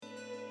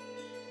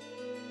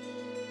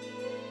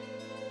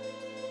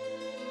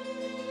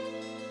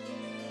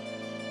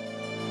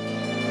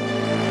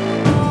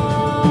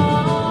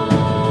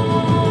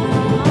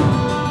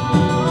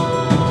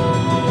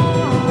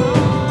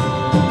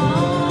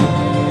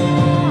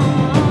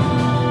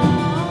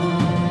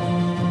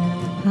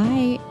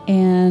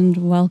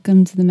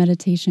welcome to the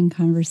Meditation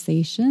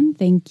Conversation.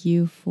 Thank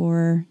you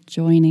for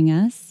joining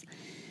us.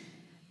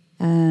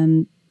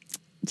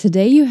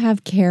 Today you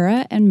have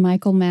Kara and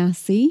Michael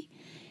Massey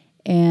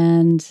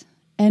and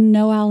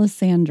no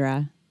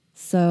Alessandra.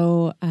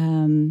 So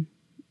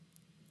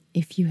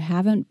if you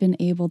haven't been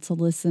able to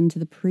listen to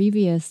the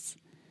previous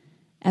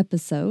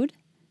episode,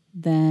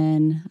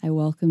 then I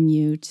welcome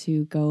you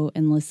to go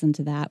and listen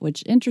to that,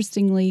 which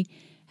interestingly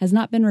has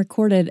not been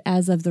recorded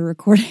as of the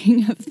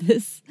recording of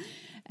this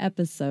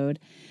episode.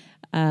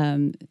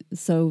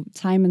 So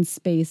time and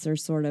space are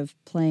sort of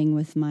playing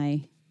with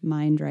my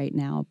mind right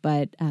now.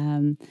 But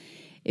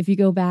if you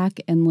go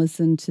back and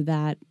listen to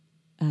that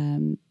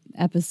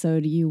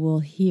episode, you will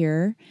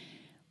hear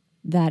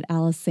that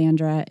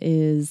Alessandra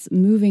is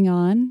moving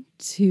on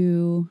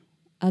to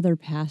other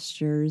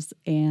pastures,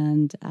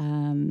 and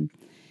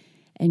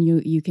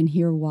you can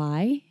hear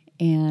why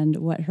and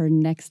what her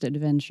next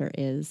adventure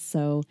is.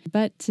 So,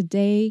 but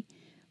today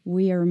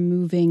we are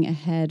moving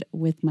ahead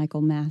with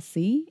Michael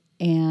Massey,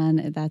 and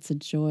that's a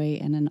joy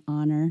and an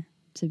honor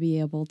to be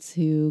able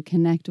to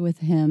connect with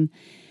him.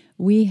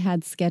 We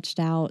had sketched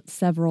out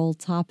several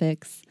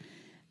topics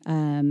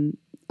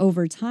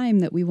over time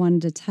that we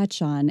wanted to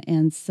touch on,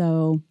 and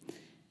so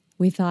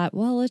we thought,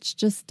 well, let's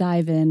just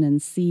dive in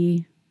and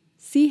see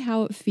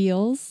how it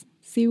feels,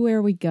 see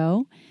where we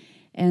go.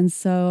 And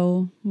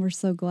so we're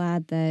so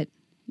glad that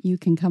you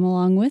can come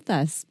along with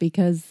us,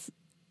 because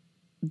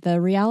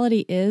the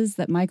reality is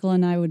that Michael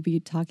and I would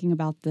be talking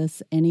about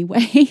this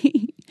anyway,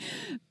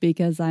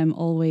 because I'm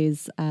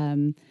always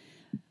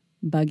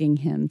bugging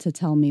him to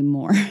tell me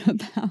more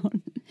about,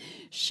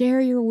 share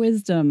your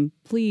wisdom,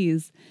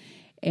 please.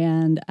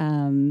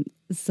 And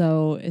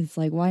so it's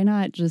like, why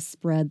not just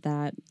spread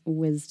that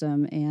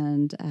wisdom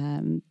and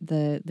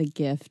the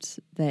gift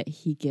that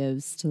he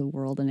gives to the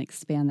world and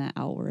expand that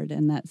outward?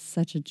 And that's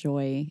such a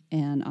joy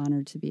and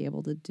honor to be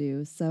able to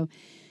do. So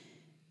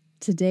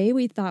today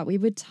we thought we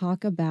would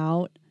talk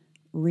about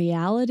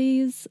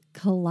realities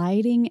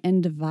colliding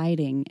and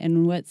dividing.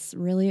 And what's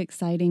really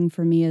exciting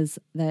for me is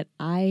that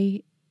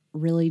I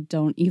really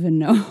don't even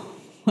know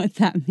what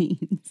that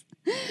means.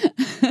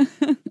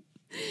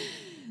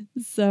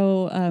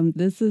 So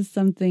this is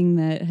something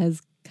that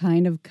has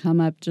kind of come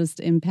up just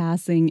in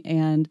passing,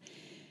 and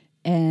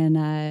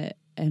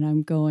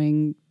I'm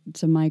going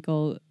to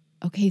Michael,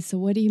 okay, so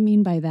what do you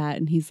mean by that?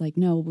 And he's like,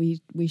 no,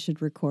 we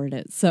should record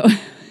it. So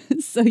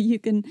so you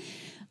can,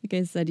 like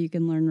I said, you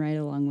can learn right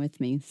along with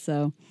me.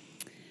 So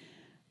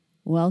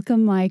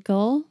welcome,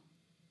 Michael.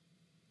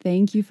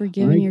 Thank you for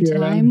giving your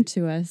time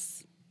to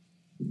us.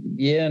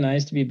 Yeah,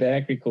 nice to be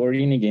back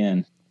recording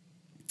again.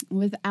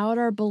 Without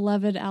our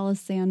beloved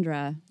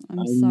Alessandra.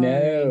 I'm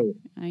sorry.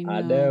 I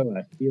know.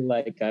 I feel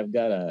like I've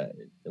got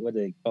what do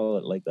they call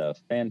it? Like the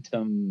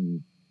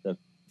phantom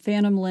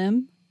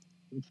limb?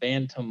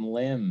 Phantom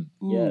limb,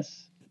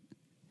 yes.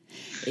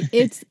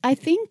 I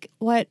think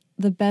what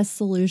the best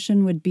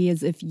solution would be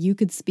is if you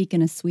could speak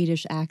in a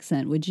Swedish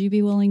accent. Would you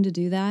be willing to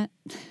do that?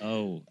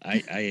 Oh,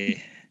 I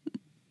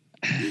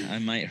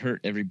might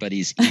hurt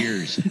everybody's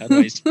ears. How do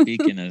I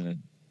speak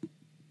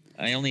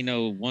I only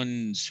know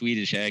one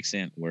Swedish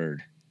accent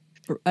word.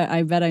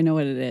 I bet I know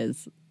what it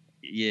is.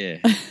 Yeah,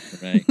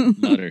 right.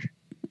 Mutter.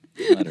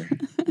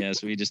 Yeah,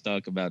 so we just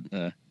talk about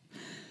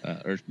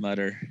Earth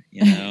Mutter,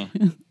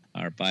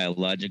 our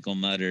biological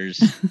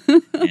mutters.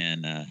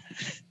 And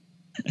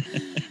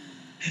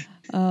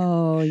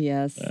oh,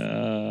 yes.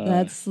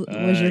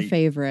 Was your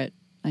favorite.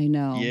 I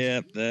know.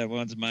 Yep, that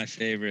one's my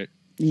favorite.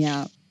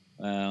 Yeah.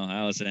 Well,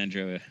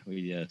 Alessandra,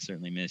 we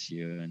certainly miss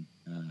you, and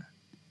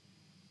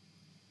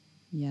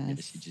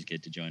yes, you just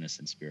get to join us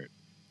in spirit.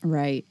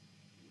 Right.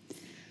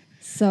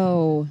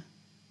 So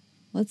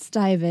let's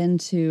dive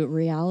into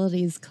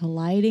realities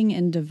colliding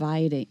and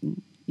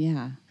dividing.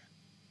 Yeah.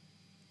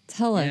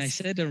 Tell us. Yeah, I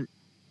said,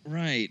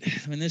 right.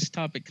 When this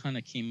topic kind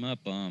of came up,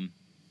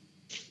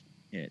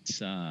 it's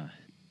kind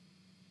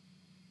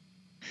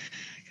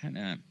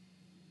of,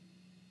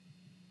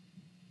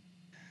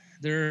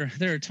 there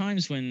are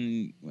times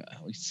when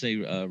we say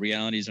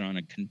realities are on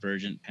a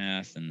convergent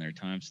path, and there are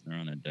times when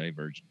they're on a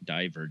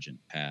divergent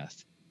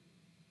path,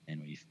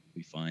 and we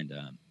find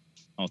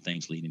all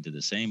things leading to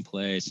the same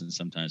place, and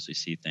sometimes we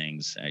see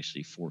things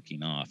actually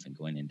forking off and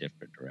going in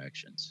different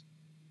directions.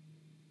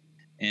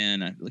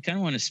 And I kind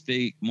of want to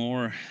speak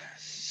more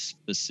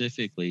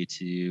specifically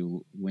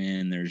to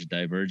when there's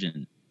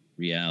divergent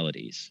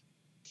realities,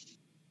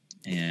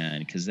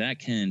 and because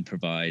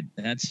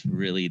that's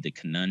really the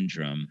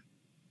conundrum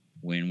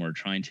when we're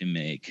trying to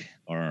make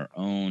our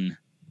own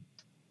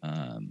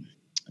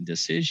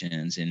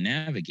decisions in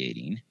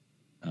navigating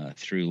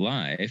through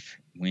life,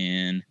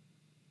 when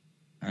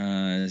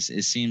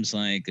it seems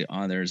like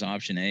there's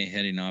option A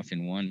heading off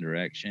in one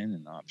direction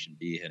and option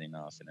B heading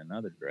off in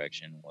another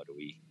direction. What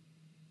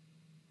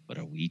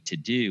are we to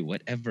do?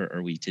 Whatever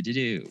are we to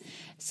do?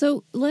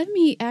 So let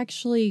me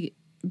actually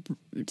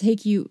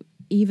take you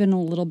even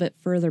a little bit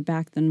further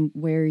back than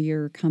where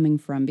you're coming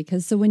from,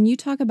 because so when you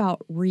talk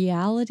about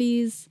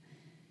realities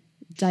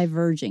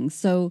diverging,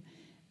 so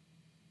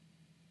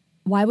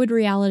why would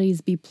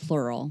realities be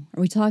plural?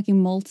 Are we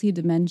talking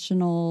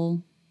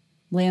multi-dimensional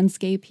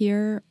landscape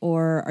here,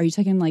 or are you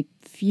talking like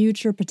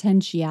future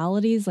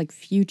potentialities, like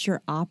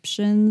future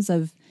options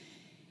of,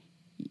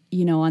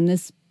 on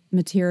this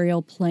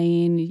material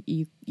plane,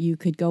 you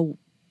could go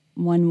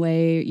one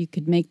way, you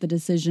could make the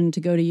decision to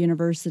go to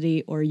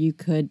university, or you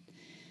could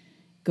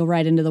go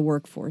right into the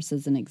workforce,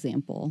 as an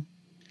example.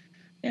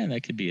 Yeah,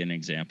 that could be an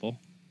example.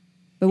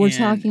 But we're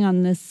talking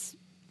on this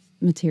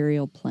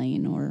material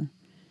plane, or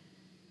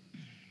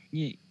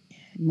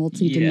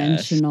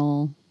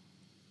multi-dimensional.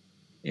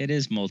 Yes, it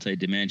is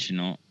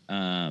multi-dimensional.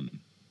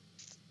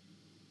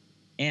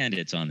 And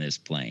it's on this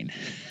plane.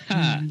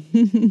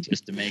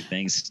 Just to make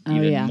things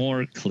even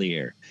more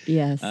clear.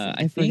 Yes,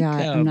 I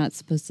forgot. I'm not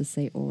supposed to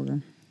say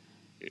or.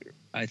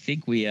 I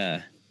think we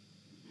had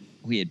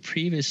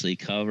previously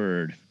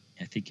covered,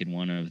 I think in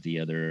one of the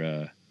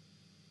other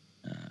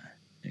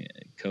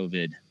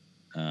COVID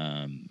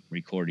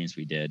recordings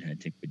we did. I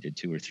think we did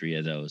 2 or 3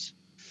 of those.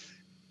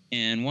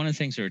 And one of the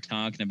things we were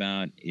talking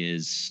about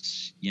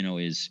is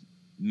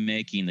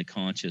making the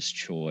conscious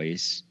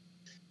choice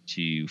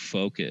to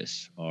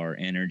focus our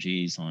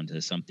energies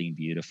onto something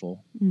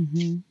beautiful.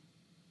 Mm-hmm.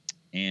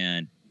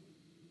 And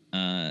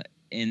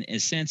in a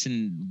sense,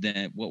 in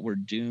that what we're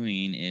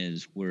doing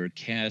is we're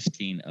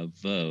casting a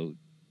vote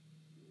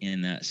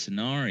in that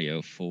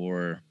scenario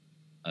for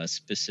a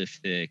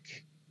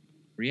specific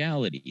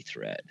reality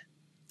thread.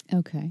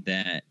 Okay.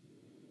 That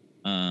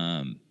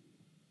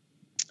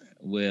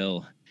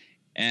will,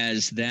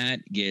 as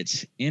that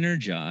gets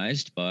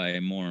energized by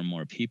more and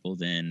more people,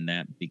 then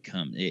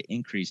it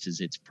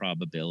increases its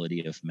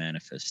probability of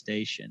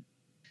manifestation.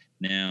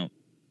 Now,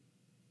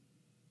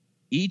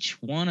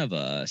 each one of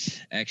us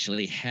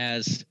actually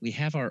we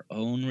have our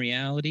own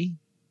reality.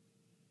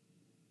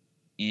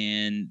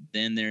 And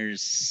then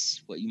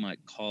there's what you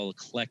might call a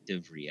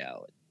collective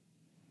reality.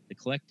 The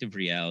collective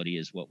reality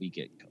is what we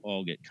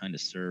all get kind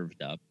of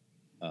served up.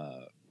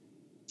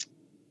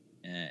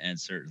 And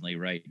certainly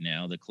right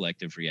now, the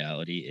collective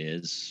reality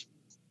is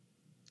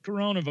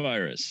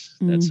coronavirus.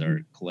 That's our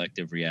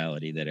collective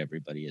reality that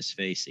everybody is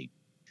facing.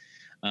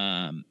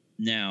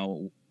 Now,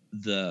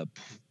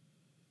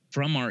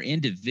 from our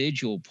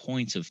individual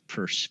points of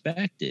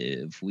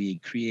perspective, we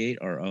create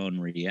our own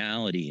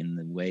reality in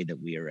the way that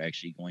we are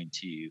actually going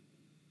to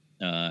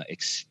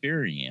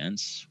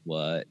experience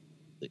what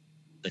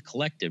the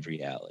collective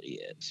reality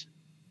is.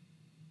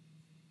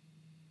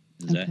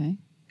 Does that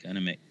kind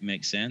of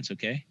make sense?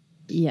 Okay.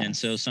 Yes. And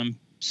so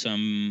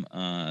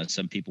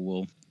some people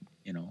will,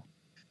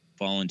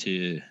 fall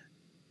into,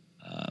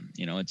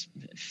 it's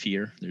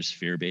fear. There's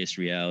fear-based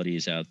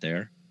realities out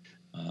there.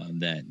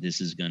 That this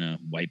is going to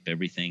wipe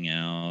everything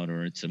out,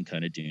 or it's some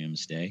kind of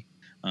doomsday.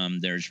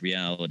 There's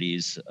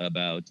realities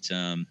about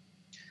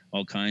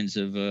all kinds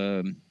of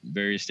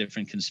various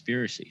different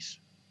conspiracies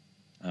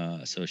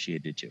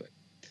associated to it.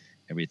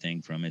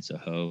 Everything from it's a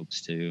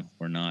hoax to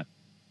we're not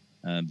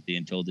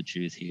being told the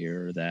truth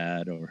here or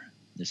that, or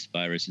this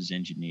virus is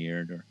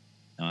engineered or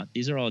not.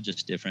 These are all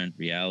just different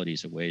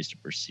realities of ways to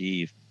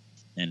perceive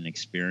and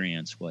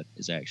experience what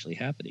is actually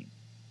happening.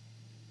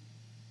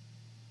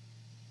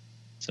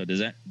 So does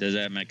that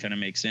kind of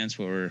make sense?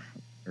 What we're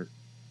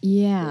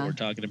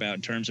talking about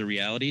in terms of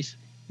realities?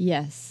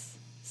 Yes.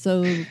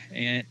 So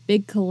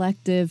big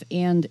collective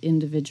and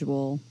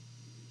individual.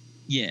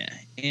 Yeah,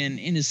 and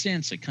in a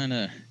sense, I've kind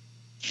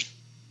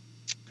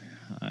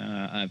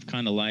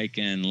of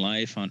likened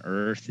life on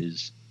Earth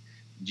is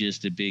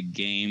just a big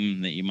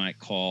game that you might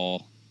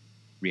call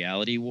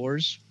reality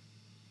wars,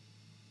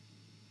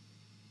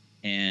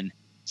 and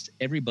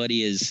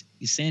everybody is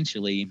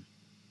essentially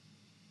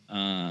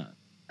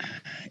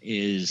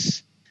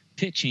is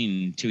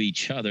pitching to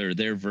each other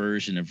their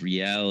version of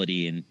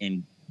reality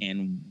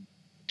and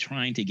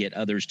trying to get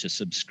others to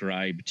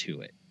subscribe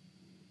to it.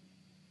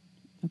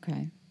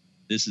 Okay.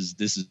 This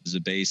is a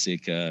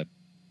basic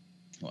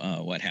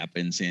what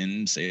happens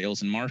in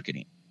sales and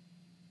marketing.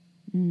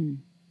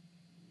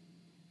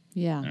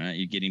 Yeah. All right,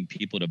 you're getting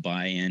people to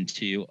buy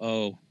into,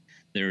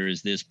 there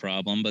is this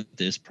problem, but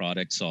this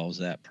product solves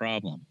that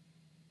problem.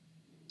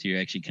 So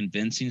you're actually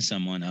convincing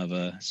someone of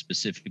a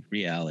specific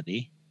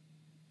reality,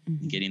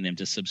 and getting them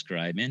to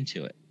subscribe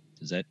into it.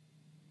 Does that?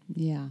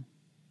 Yeah.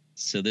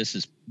 So this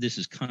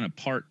is kind of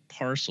part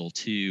parcel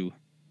to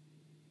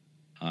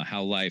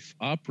how life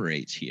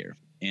operates here.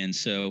 And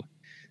so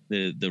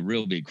the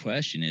real big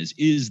question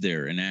is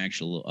there an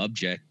actual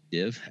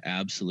objective,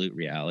 absolute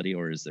reality,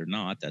 or is there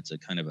not? That's a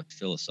kind of a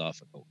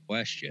philosophical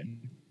question.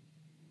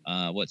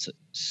 What's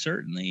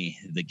certainly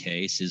the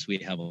case is we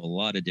have a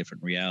lot of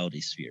different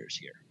reality spheres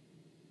here.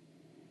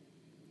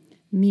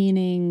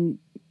 Meaning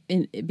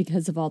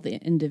because of all the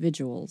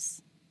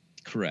individuals.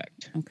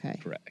 Correct. Okay.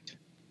 Correct.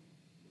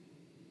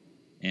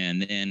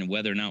 And then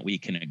whether or not we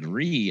can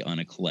agree on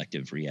a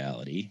collective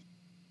reality,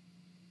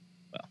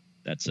 well,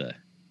 that's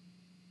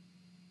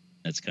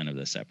kind of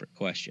the separate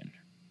question.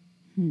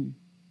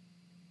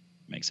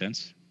 Make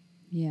sense?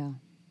 Yeah.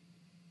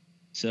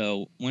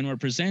 So when we're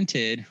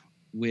presented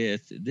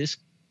with this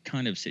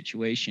kind of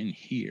situation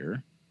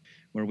here,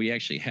 where we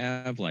actually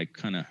have like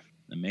kind of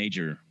a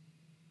major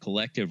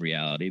collective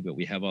reality, but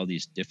we have all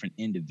these different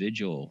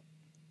individual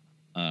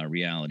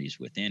realities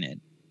within it.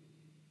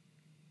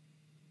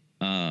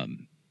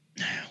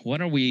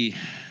 What are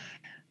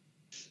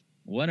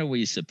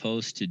we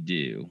supposed to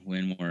do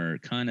when we're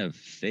kind of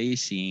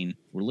we're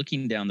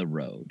looking down the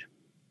road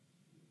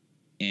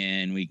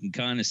and we can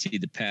kind of see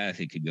the path?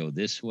 It could go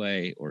this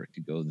way or it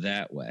could go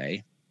that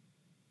way.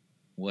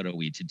 What are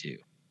we to do?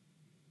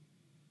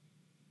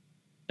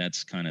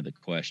 That's kind of the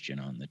question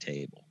on the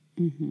table.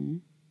 Mm-hmm.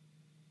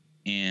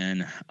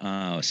 And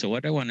so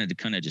what I wanted to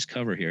kind of just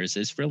cover here is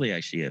it's really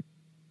actually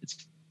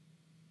it's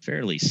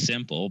fairly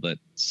simple, but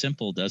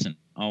simple doesn't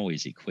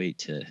always equate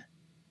to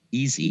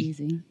easy.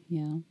 Easy,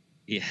 yeah.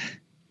 Yeah.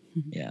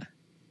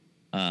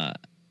 Yeah.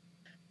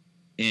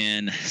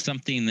 And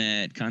something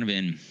that kind of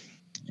in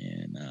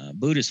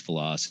Buddhist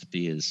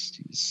philosophy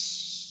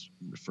is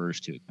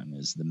refers to it kind of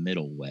as the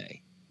middle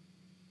way.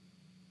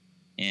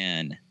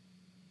 And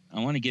I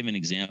want to give an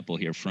example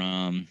here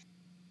from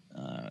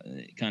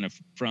kind of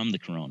from the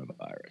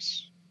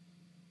coronavirus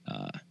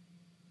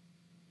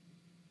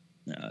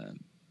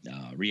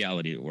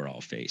reality that we're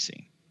all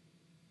facing.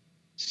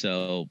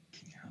 So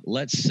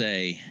let's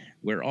say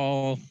we're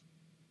all,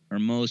 or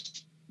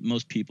most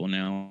people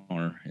now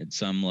are at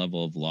some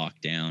level of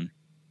lockdown.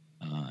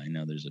 I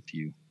know there's a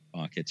few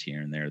pockets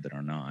here and there that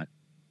are not,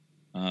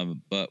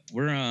 but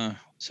we're on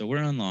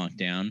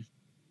lockdown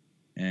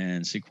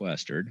and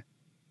sequestered,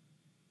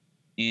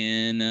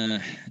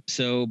 and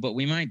but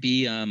we might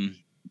be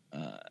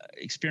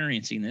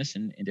experiencing this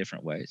in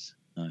different ways,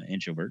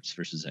 introverts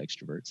versus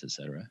extroverts,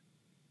 etc.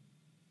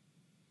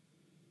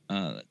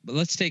 But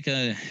let's take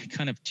a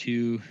kind of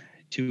two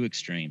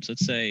extremes.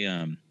 Let's say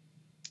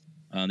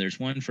there's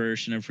one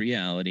version of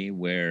reality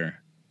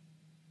where,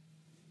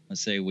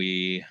 let's say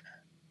the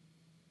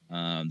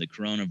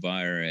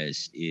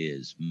coronavirus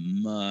is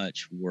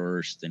much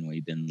worse than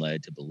we've been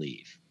led to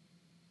believe.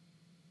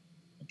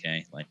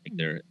 Okay, like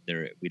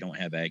we don't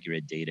have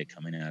accurate data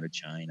coming out of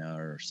China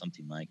or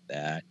something like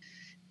that,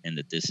 and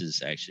that this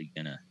is actually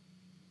gonna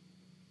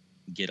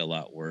get a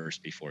lot worse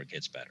before it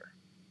gets better.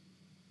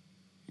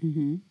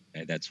 Mm-hmm.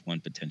 Okay, that's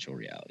one potential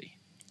reality.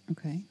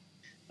 Okay.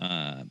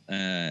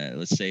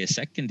 Let's say a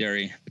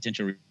secondary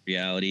potential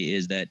reality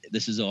is that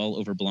this is all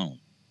overblown.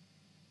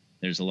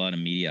 There's a lot of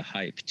media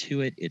hype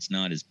to it. It's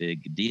not as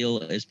big a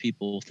deal as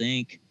people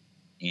think,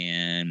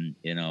 and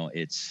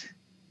it's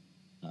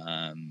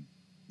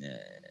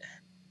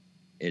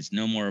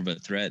no more of a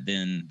threat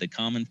than the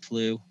common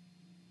flu.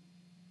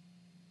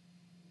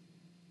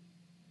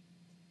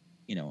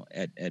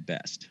 At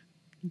best.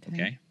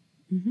 Okay.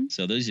 Mm-hmm.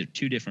 So those are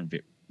two different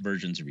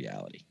versions of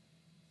reality.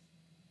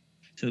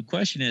 So the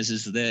question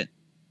is that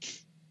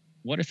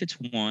what if it's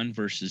one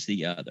versus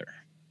the other?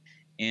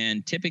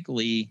 And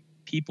typically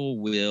people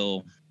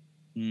will,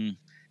 they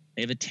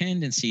have a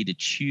tendency to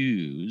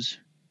choose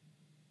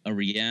a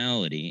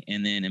reality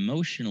and then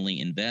emotionally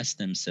invest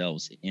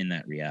themselves in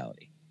that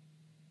reality.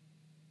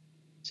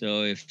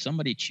 So if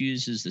somebody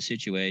chooses the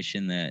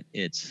situation that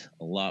it's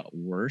a lot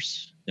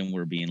worse than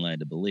we're being led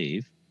to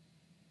believe,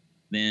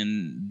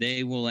 then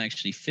they will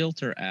actually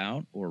filter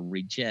out or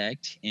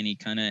reject any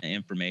kind of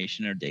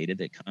information or data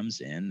that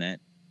comes in that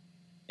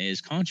is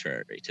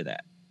contrary to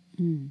that.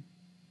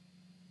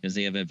 Because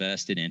they have a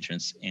vested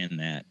interest in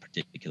that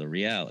particular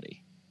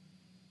reality.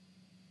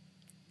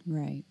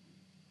 Right.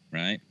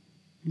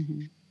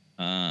 Mm-hmm.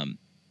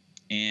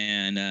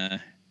 And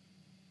at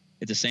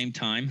the same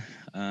time,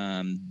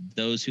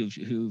 those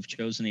who've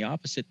chosen the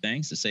opposite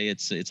things, to say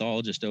it's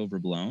all just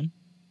overblown,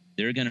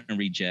 they're going to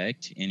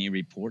reject any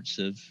reports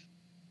of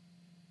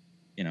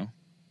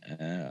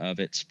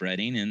it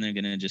spreading, and they're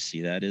going to just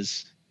see that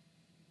as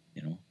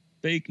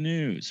fake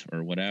news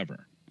or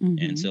whatever.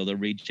 Mm-hmm. And so they'll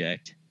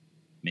reject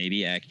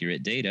maybe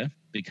accurate data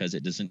because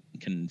it doesn't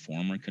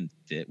conform or can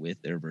fit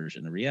with their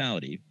version of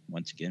reality,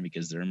 once again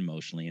because they're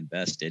emotionally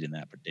invested in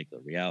that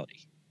particular reality.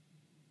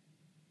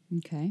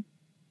 Okay.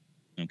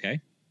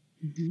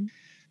 Mm-hmm.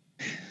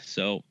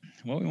 So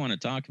what we want to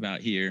talk about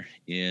here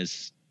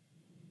is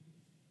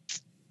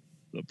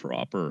the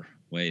proper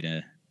way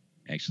to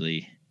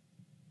actually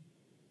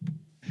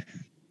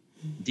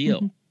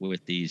deal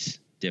with these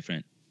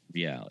different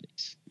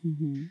realities.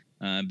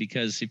 Mm-hmm.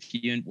 Because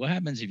what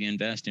happens if you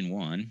invest in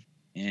one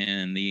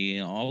and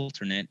the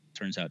alternate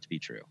turns out to be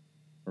true,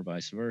 or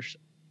vice versa?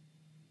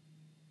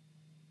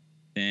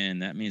 Then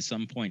that means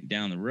some point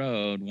down the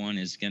road, one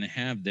is going to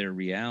have their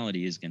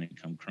reality is going to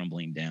come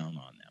crumbling down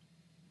on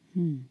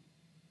them.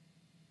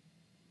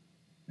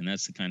 And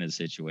that's the kind of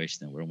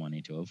situation that we're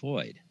wanting to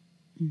avoid.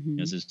 Mm-hmm.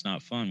 Because it's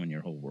not fun when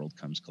your whole world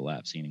comes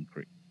collapsing and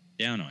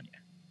down on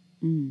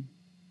you.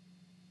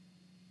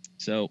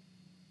 So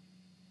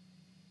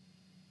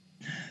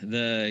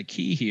the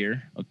key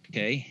here,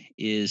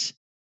 is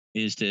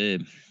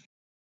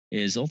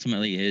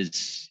ultimately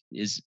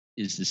to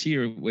see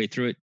your way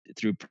through it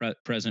through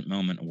present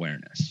moment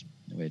awareness,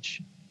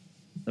 which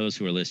those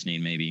who are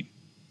listening may be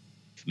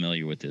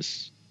familiar with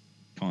this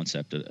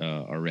concept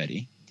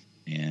already,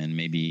 and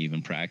maybe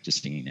even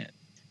practicing it.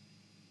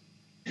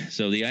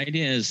 So the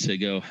idea is to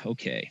go,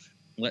 okay,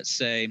 let's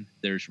say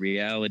there's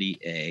reality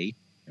A,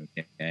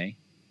 okay,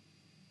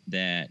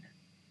 that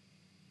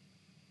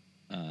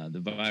the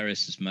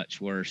virus is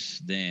much worse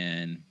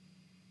than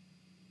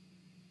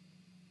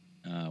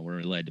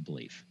we're led to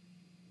believe.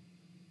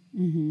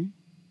 Mm-hmm.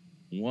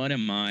 What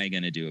am I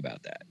going to do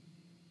about that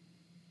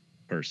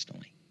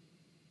personally?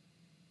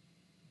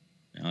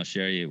 And I'll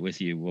share with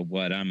you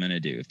what I'm going to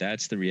do. If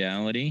that's the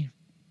reality,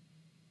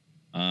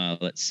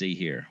 let's see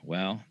here.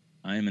 Well,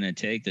 I'm going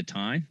to take the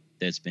time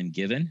that's been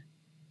given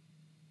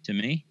to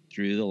me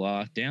through the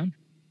lockdown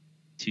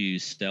to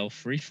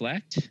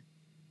self-reflect,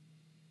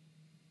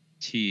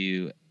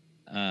 to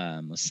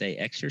let's say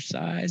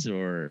exercise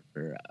or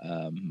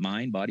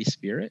mind, body,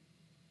 spirit,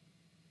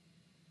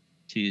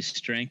 to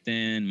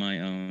strengthen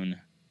my own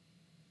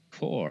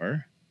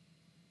core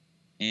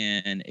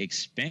and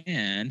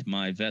expand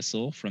my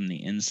vessel from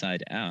the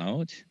inside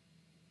out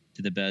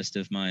to the best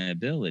of my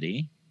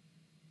ability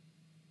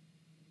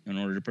in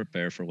order to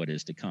prepare for what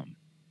is to come.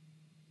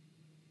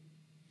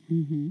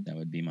 Mm-hmm. That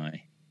would be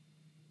my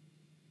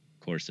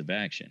course of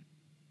action.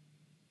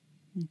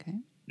 Okay.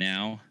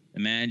 Now,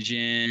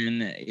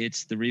 imagine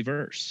it's the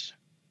reverse.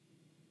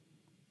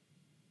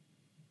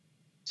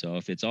 So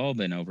if it's all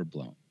been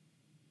overblown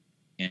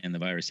and the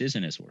virus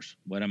isn't as worse,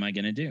 what am I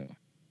going to do?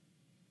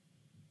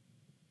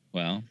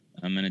 Well,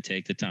 I'm going to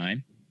take the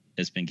time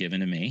that's been given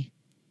to me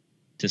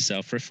to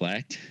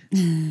self-reflect,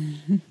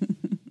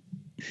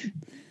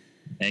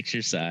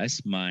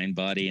 exercise mind,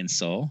 body, and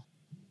soul,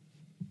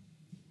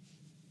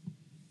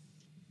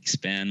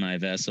 expand my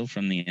vessel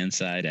from the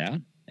inside out,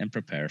 and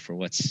prepare for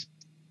what's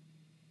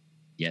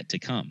yet to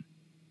come.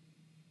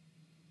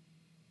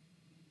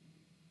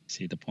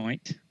 See the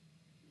point?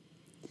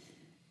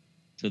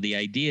 So the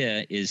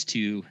idea is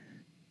to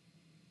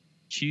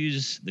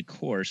choose the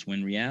course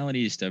when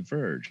realities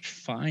diverge.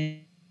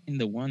 Find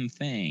the one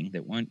thing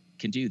that one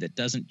can do that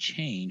doesn't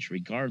change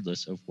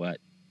regardless of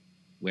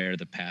where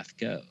the path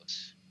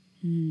goes.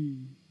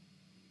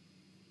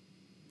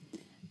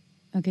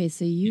 Okay,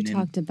 so you And then,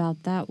 talked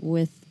about that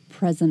with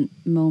present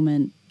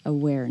moment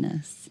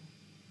awareness.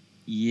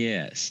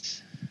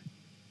 yes.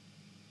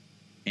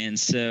 And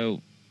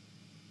so,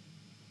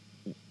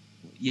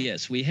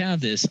 yes, we have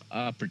this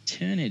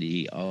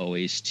opportunity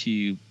always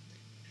to,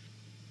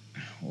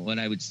 what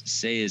I would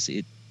say is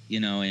it,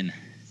 in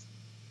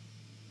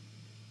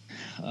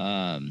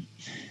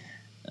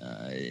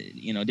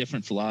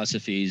different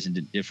philosophies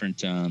and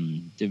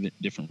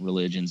different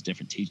religions,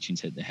 different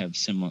teachings that have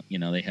similar,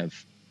 they have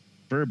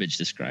verbiage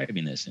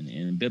describing this. And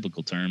in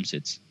biblical terms,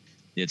 it's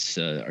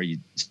are you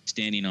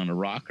standing on a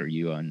rock or are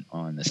you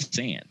on the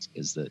sand?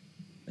 Because the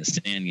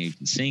sand you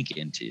can sink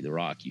into, the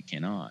rock you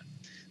cannot.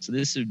 So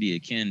this would be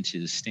akin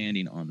to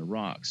standing on the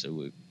rock.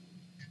 So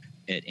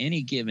at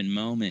any given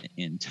moment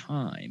in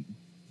time,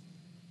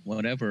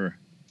 whatever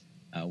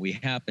we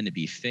happen to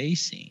be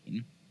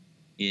facing,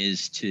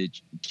 is to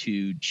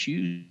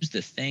choose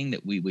the thing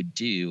that we would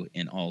do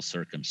in all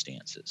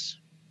circumstances.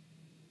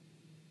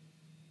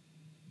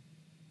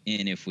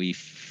 And if we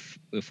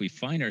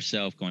find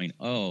ourselves going,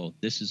 oh,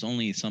 this is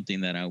only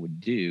something that I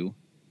would do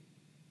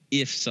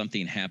if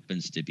something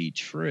happens to be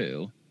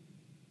true,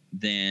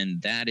 then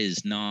that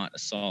is not a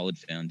solid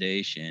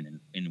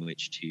foundation in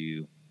which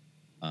to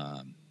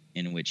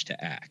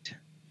act.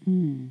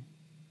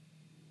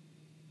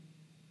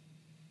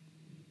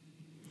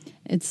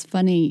 It's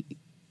funny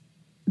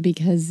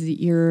because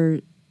you're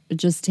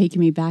just taking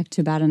me back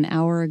to about an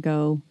hour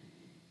ago,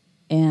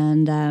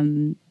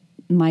 and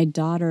my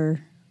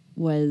daughter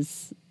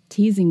was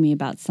teasing me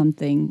about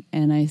something,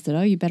 and I said,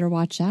 oh, you better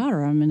watch out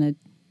or I'm going to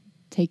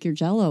take your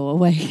Jell-O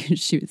away, because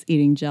she was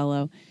eating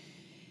Jell-O.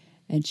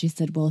 And she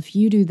said, well, if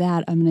you do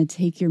that, I'm going to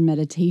take your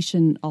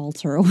meditation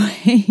altar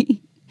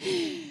away.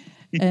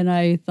 And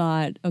I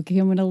thought, okay,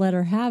 I'm going to let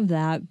her have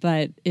that.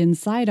 But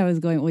inside I was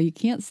going, well, you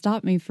can't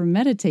stop me from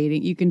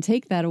meditating. You can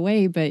take that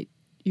away, but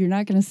you're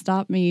not going to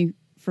stop me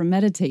from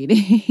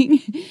meditating.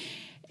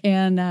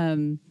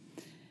 And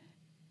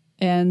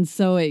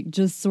so it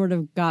just sort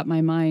of got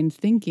my mind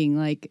thinking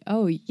like,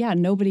 oh, yeah,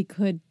 nobody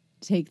could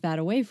take that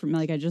away from me.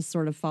 Like I just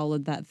sort of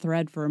followed that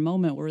thread for a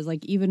moment where it was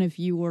like, even if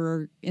you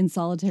were in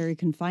solitary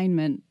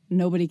confinement,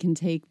 nobody can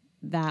take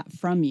that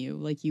from you.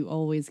 Like you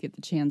always get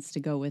the chance to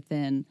go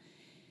within.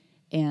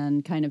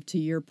 And kind of to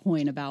your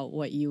point about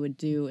what you would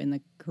do in the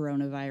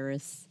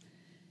coronavirus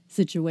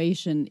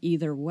situation,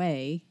 either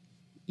way,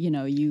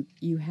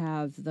 you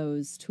have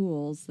those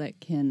tools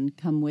that can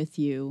come with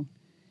you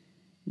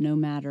no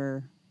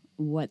matter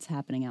what's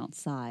happening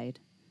outside.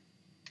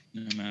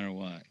 No matter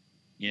what.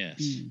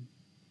 Yes.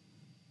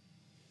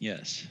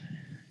 Yes.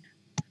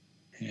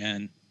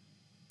 And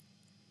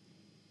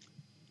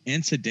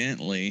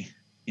incidentally,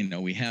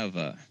 we have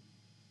a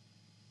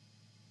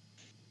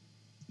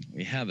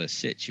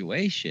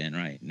situation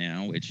right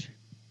now which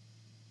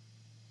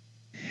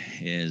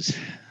is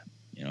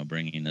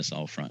bringing this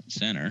all front and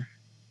center,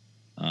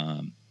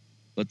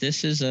 but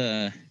this is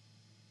a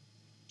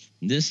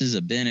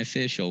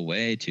beneficial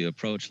way to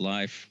approach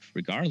life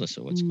regardless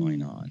of what's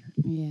going on.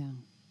 Yeah.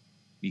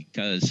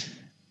 because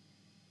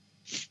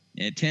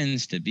it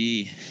tends to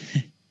be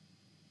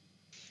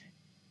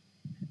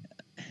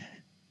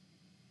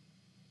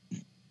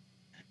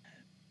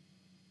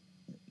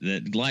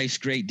that life's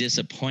great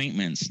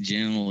disappointments,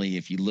 generally,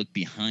 if you look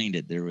behind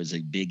it, there was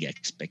a big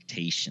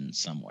expectation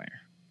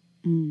somewhere.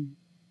 Mm.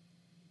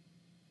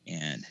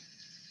 And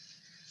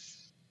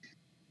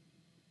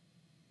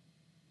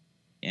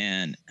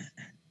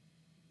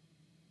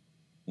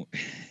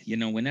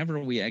whenever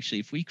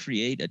if we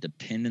create a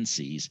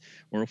dependencies,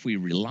 or if we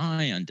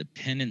rely on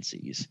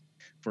dependencies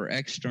for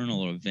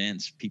external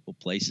events, people,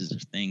 places, or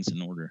things,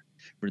 in order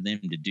for them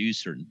to do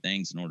certain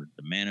things in order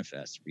to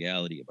manifest the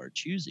reality of our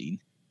choosing,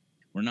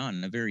 we're not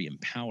in a very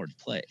empowered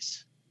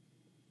place.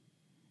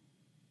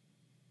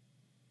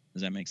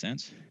 Does that make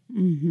sense?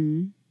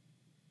 Mm-hmm.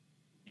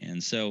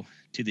 And so,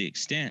 to the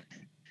extent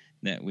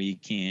that we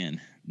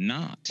can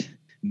not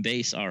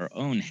base our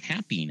own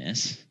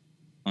happiness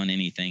on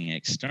anything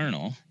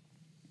external,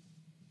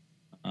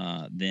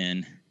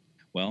 then,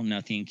 well,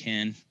 nothing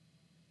can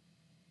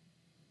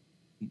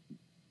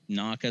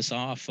knock us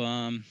off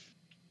our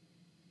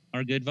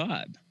good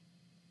vibe.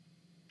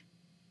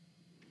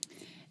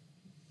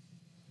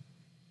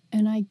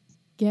 And I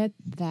get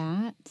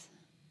that.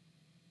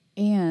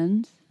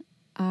 And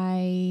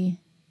I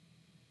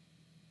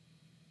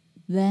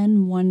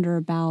then wonder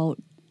about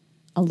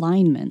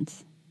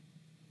alignment.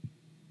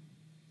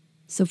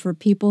 So for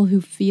people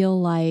who feel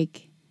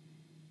like,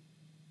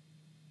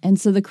 and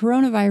so the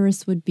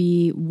coronavirus would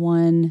be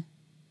one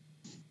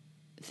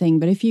thing,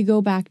 but if you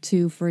go back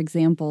to, for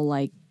example,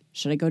 like,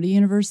 should I go to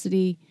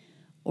university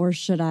or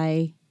should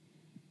I,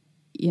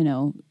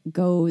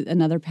 go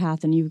another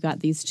path? And you've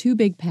got these two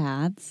big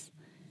paths,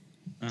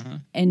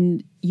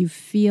 and you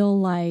feel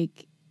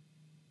like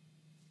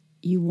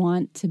you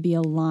want to be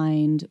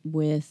aligned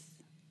with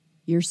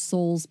your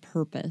soul's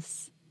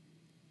purpose,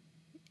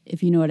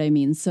 if you know what I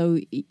mean. So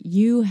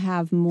you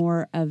have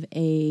more of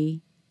a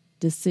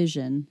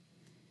decision,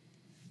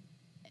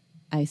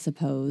 I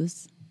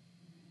suppose.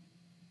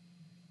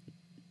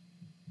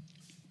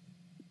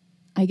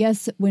 I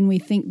guess when we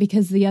think,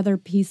 because the other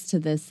piece to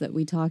this that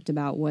we talked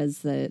about was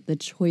the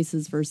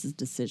choices versus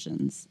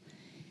decisions.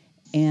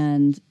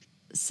 And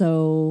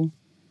so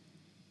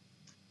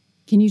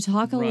can you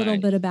talk a little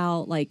bit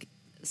about like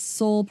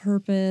soul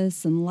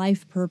purpose and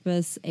life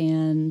purpose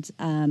and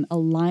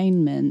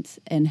alignment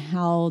and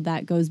how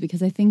that goes?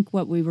 Because I think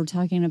what we were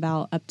talking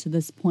about up to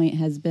this point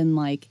has been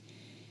like,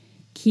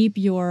 keep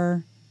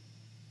yourself,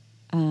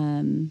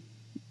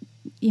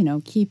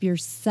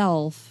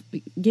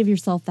 give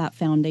yourself that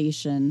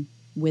foundation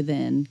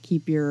within,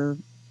 keep your,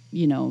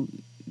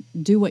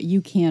 do what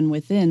you can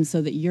within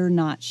so that you're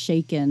not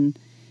shaken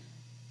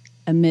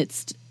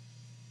amidst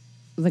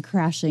the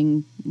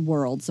crashing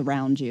worlds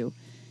around you,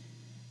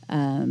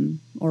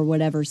 or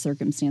whatever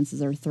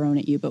circumstances are thrown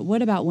at you. But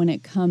what about when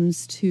it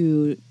comes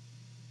to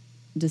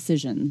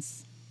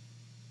decisions?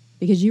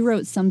 Because you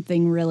wrote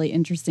something really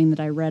interesting that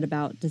I read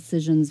about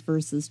decisions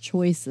versus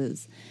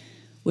choices,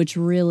 which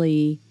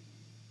really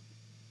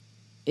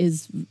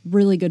is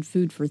really good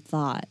food for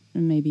thought.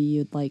 And maybe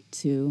you'd like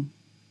to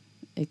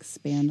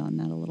expand on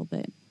that a little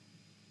bit.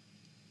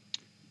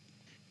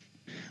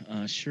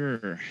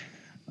 Sure.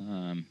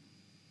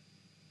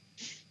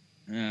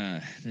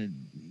 The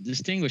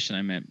distinction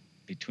I meant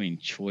between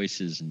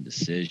choices and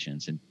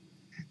decisions, and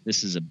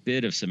this is a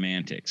bit of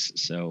semantics,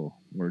 so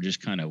we're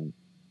just kind of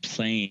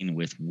playing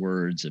with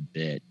words a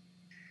bit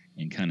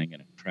and kind of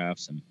going to craft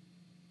some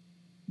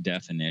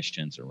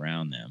definitions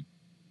around them.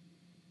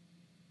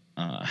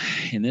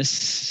 In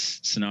this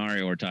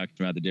scenario, we're talking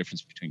about the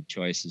difference between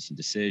choices and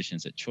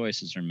decisions. That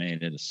choices are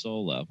made at a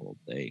soul level.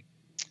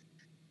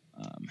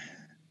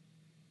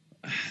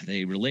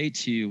 They relate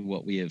to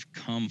what we have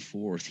come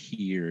forth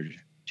here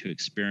to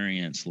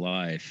experience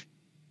life,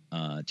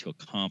 to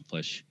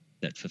accomplish,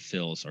 that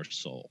fulfills our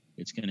soul.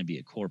 It's going to be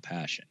a core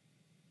passion.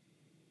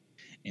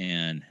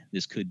 And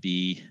this could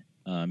be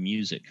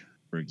music,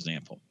 for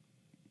example,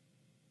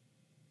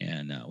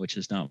 and which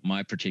is not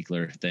my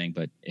particular thing,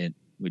 but it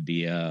would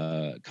be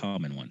a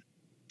common one.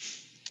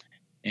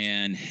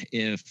 And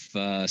if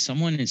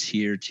someone is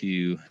here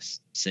to,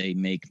 say,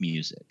 make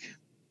music,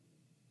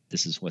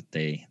 this is what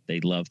they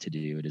love to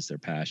do. It is their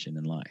passion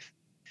in life.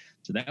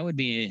 So that would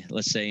be,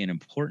 let's say, an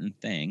important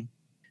thing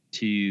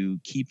to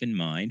keep in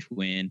mind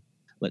when,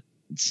 let's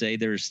say,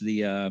 there's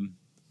the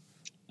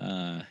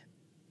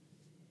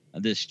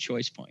this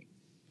choice point.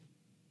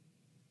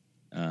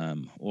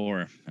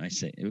 Or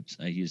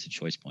I use a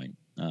choice point.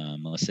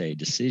 Let's say a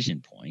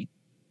decision point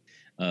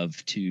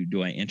of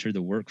do I enter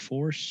the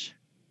workforce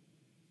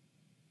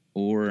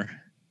or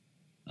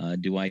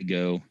do I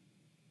go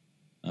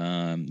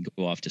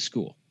off to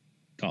school,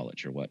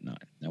 college or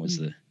whatnot? That was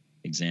the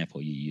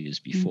example you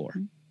used before.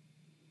 Mm-hmm.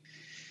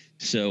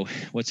 So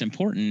what's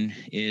important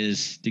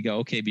is to go,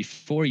 okay,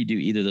 before you do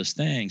either of those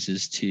things,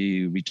 is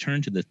to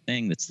return to the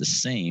thing that's the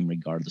same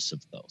regardless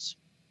of those.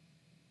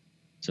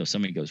 So if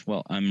somebody goes,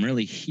 well, I'm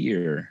really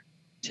here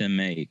to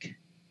make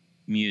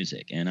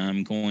music and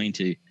I'm going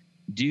to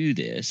do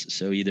this.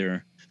 So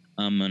either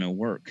I'm going to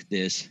work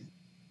this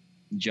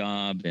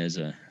job as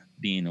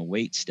being a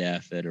wait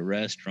staff at a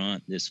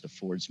restaurant. This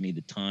affords me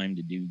the time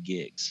to do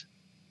gigs.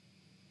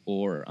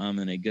 Or I'm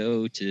going to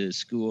go to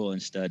school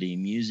and study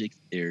music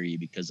theory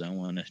because I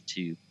want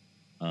to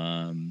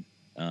um,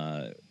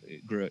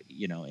 grow,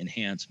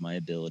 enhance my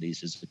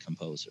abilities as a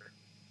composer.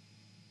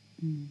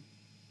 Mm.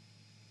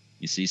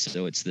 You see,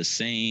 so it's the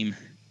same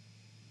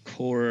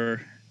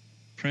core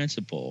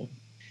principle,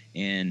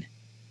 and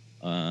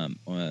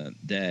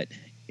that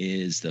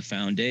is the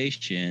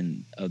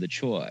foundation of the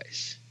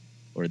choice,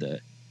 or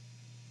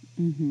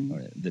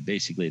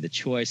basically the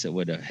choice that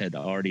would have had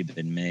already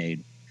been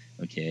made.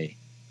 Okay,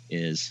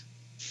 is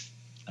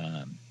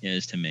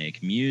to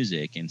make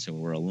music, and so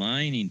we're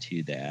aligning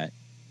to that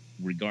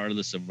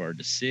regardless of our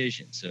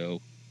decision. So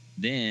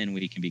then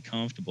we can be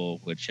comfortable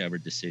whichever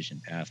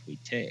decision path we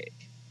take.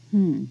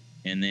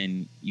 And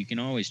then you can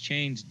always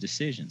change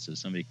decisions. So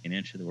somebody can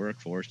enter the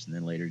workforce and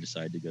then later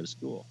decide to go to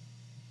school,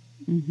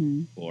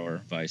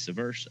 or vice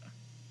versa.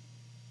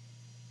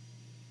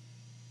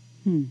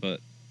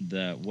 But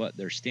what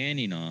they're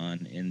standing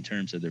on in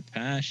terms of their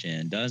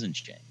passion doesn't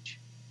change.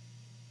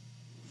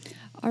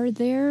 Are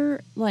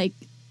there like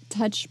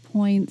touch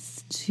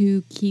points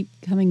to keep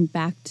coming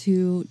back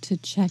to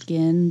check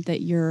in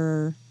that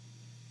you're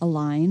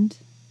aligned?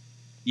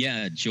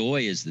 Yeah,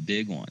 joy is the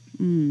big one.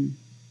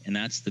 And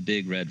that's the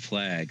big red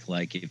flag.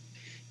 Like if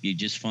you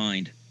just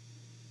find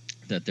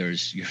that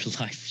your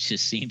life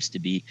just seems to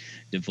be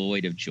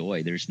devoid of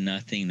joy, there's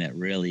nothing that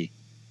really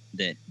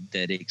that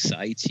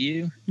excites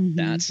you,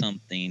 that's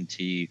something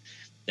to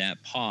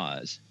that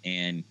pause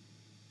and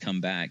come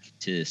back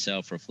to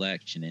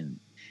self-reflection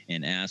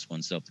and ask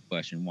oneself the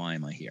question, why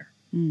am I here?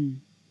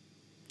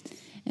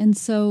 And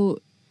so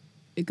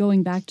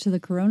going back to the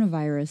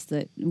coronavirus,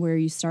 that where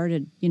you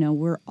started,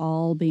 we're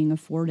all being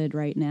afforded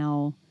right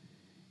now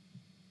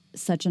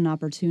such an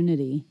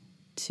opportunity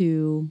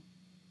to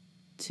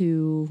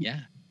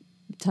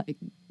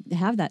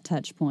have that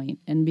touch point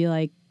and be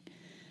like,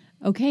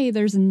 okay,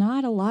 there's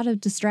not a lot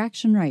of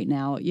distraction right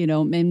now,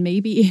 and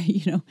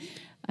maybe,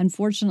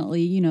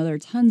 unfortunately, there are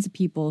tons of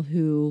people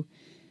who,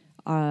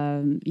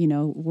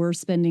 we're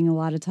spending a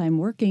lot of time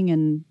working,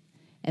 and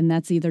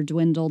that's either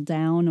dwindled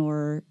down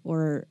or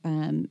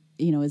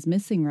is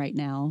missing right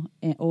now,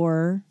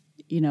 or,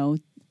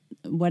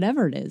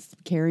 whatever it is,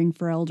 caring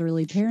for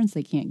elderly parents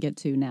they can't get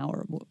to now,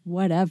 or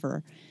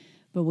whatever.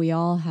 But we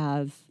all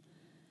have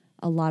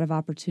a lot of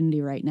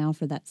opportunity right now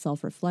for that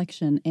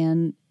self-reflection,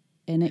 and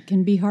it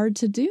can be hard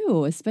to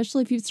do,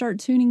 especially if you start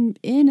tuning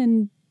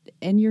in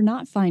and you're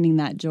not finding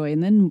that joy,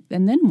 and then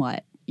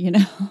what,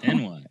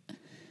 Then what?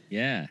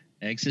 Yeah.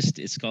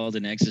 It's called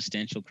an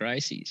existential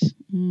crisis.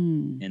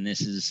 And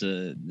this is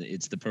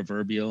it's the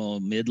proverbial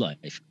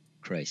midlife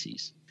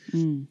crisis.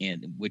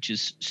 And which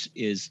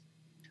is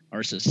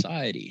our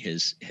society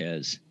has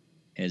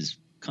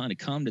kind of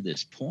come to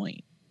this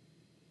point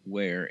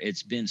where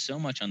it's been so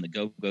much on the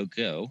go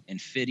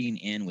and fitting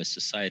in with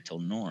societal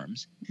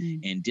norms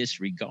and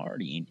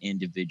disregarding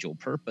individual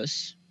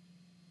purpose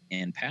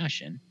and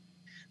passion,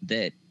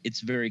 that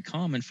it's very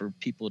common for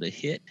people to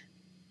hit,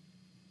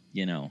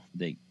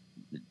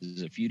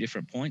 there's a few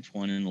different points,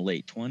 one in the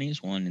late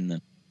 20s, one in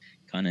the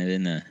kind of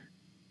in the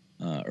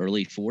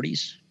early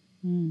 40s.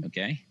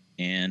 Okay.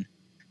 And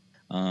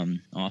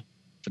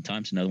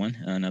oftentimes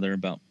another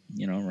about,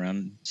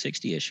 around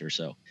 60-ish or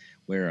so,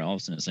 where all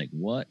of a sudden it's like,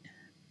 what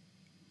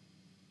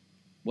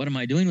am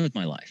I doing with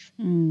my life?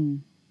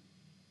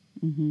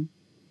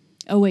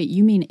 Oh, wait,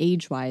 you mean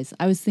age-wise?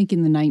 I was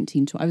thinking the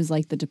 1920s. I was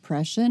like, the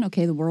Depression?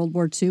 Okay, the World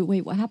War II.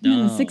 Wait, what happened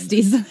in the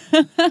 60s?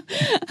 No.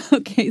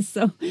 Okay,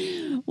 so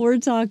we're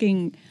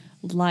talking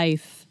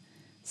life.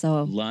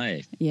 So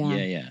life. Yeah.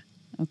 Yeah.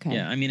 Okay.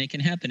 Yeah, I mean, it can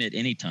happen at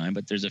any time,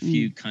 but there's a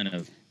few kind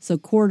of... So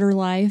quarter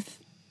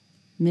life,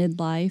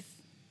 midlife?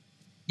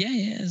 Yeah,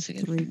 it's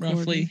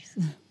roughly.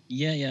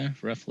 Yeah,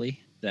 roughly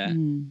that.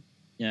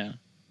 Yeah.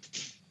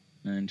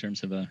 In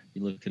terms of you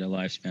look at a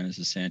lifespan as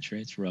a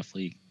century, it's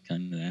roughly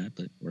kind of that,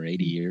 but we're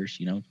 80 years,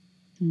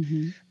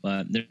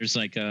 But there's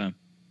like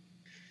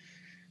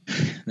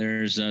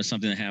there's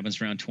something that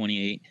happens around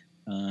 28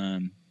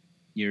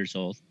 years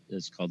old.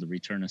 It's called the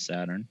return of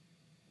Saturn.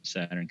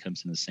 Saturn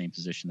comes in the same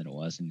position that it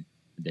was in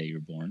the day you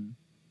were born.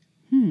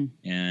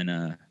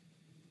 And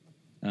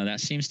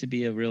that seems to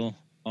be a real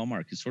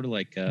hallmark. It's sort of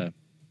like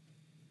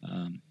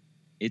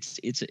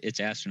it's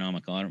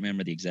astronomical. I don't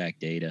remember the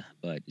exact data,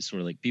 but it's sort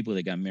of like people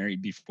that got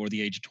married before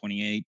the age of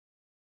 28.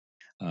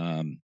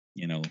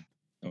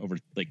 Over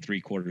like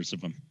 3/4 of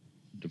them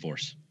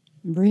divorce.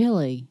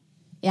 Really?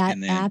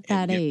 At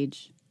that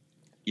age?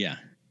 Yeah.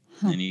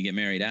 And you get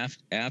married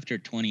after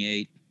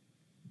 28.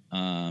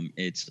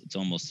 It's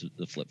almost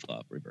the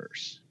flip-flop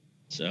reverse.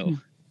 So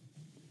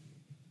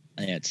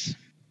it's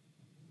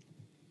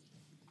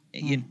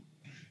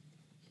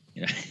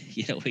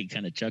we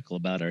kind of chuckle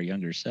about our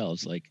younger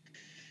selves, like,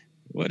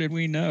 what did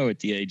we know at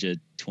the age of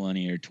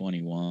 20 or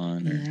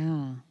 21?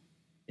 Or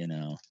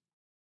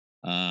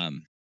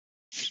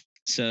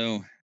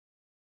so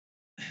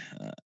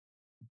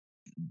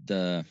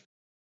the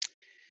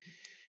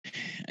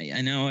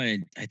I know I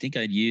think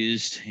I'd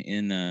used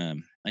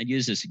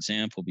this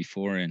example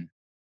before, and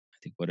I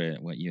think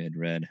what you had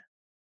read.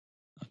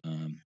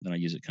 Then I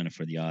use it kind of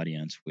for the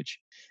audience, which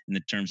in the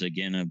terms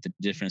again of the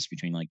difference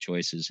between like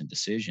choices and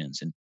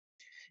decisions,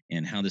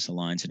 and how this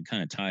aligns and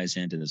kind of ties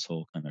into this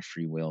whole kind of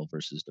free will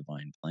versus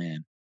divine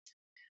plan.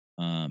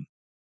 Um,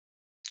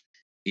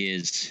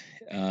 is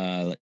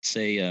let's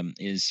say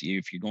is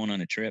if you're going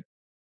on a trip,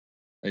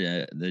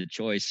 the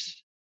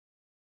choice,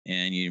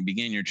 and you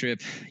begin your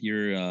trip,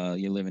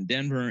 you live in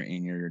Denver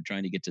and you're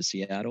trying to get to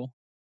Seattle,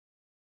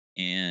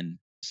 and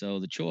so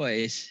the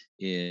choice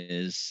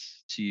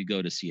is to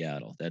go to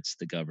Seattle. That's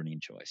the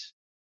governing choice.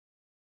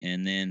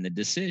 And then the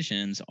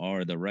decisions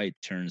are the right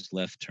turns,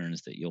 left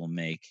turns that you'll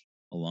make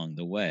along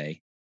the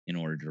way in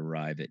order to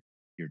arrive at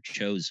your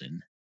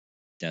chosen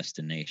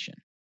destination.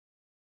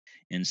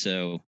 And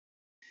so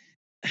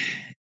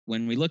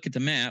when we look at the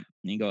map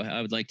and you go,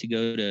 I would like to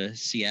go to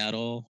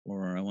Seattle,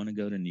 or I want to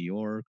go to New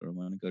York, or I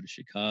want to go to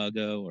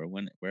Chicago, or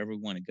wherever we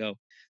want to go,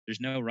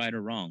 there's no right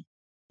or wrong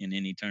in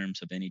any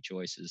terms of any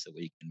choices that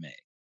we can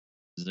make.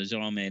 Because those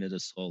are all made at a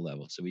soul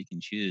level. So we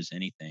can choose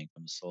anything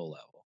from the soul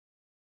level,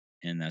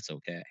 and that's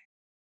okay.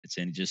 It's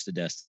in just a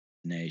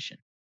destination.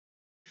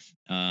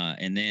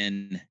 And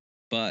then,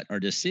 but our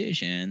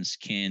decisions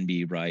can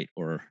be right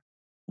or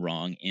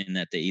wrong in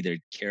that they either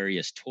carry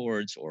us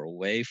towards or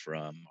away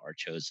from our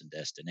chosen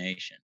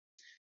destination.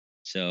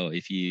 So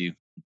if you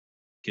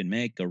can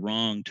make a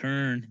wrong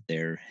turn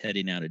there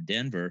heading out of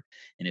Denver,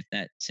 and if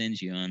that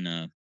sends you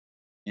on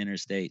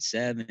Interstate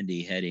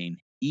 70 heading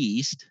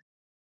east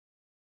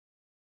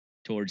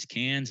towards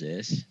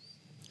Kansas,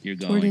 you're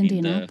Toward going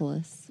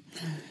Indianapolis.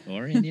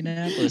 or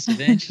Indianapolis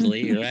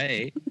eventually,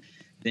 right?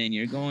 Then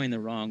you're going the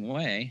wrong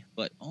way,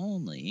 but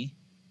only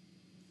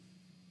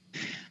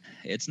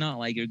it's not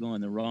like you're going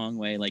the wrong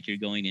way, like you're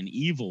going an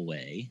evil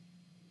way.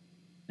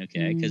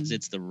 Okay. Because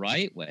it's the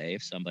right way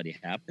if somebody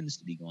happens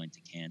to be going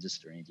to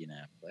Kansas or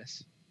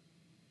Indianapolis.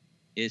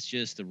 It's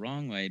just the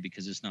wrong way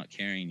because it's not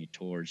carrying you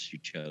towards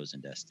your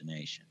chosen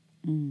destination.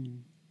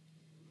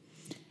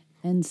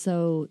 And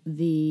so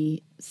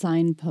the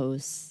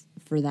signposts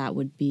for that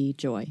would be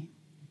joy.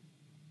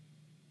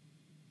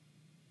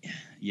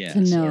 Yes,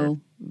 to know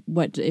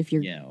what if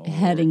you're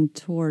heading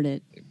toward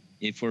it.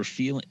 If we're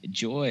feeling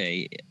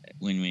joy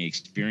when we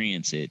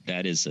experience it,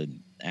 that is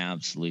an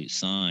absolute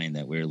sign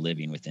that we're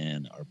living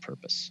within our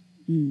purpose.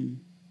 And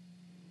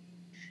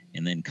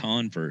then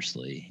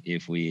conversely,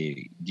 if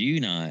we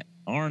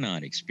are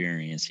not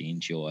experiencing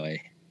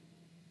joy,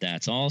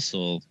 that's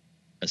also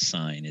a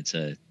sign. It's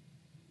a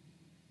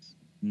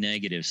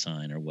negative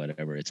sign or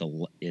whatever. It's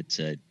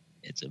a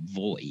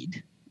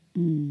void.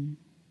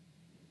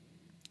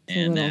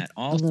 And that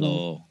also a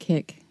little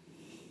kick.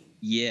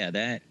 Yeah,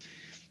 that,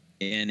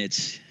 and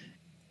it's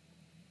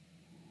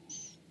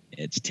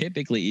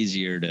typically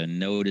easier to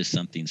notice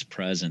something's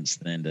presence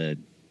than to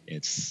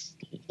its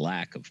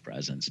lack of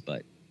presence.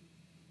 But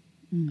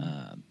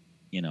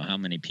how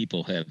many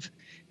people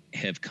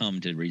have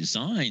come to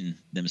resign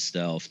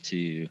themselves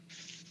to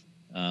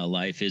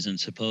life isn't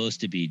supposed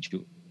to be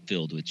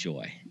filled with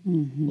joy.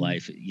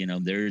 Life,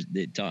 they're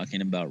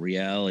talking about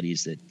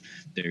realities that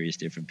various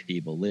different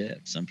people live.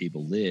 Some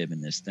people live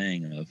in this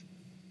thing of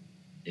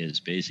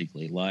is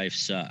basically life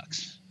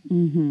sucks.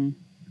 And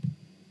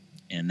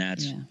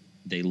that's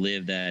they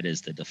live that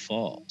as the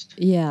default.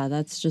 Yeah,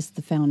 that's just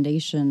the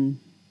foundation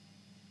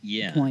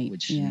point.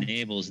 Which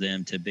enables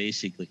them to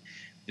basically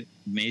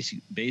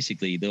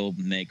they'll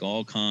make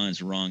all kinds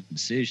of wrong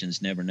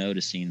decisions, never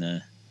noticing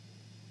the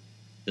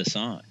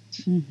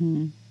signs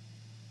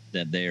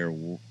that they're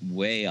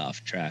way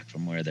off track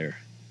from where they're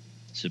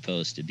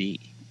supposed to be.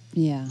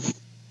 Yeah.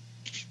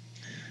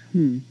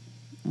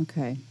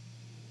 Okay.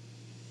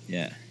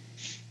 Yeah.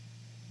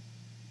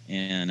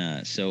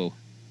 And so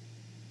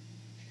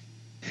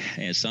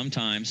and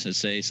sometimes, let's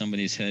say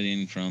somebody's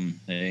heading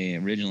they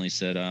originally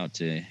set out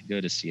to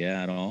go to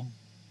Seattle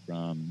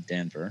from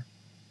Denver,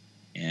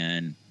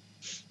 and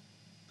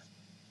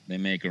they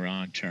make a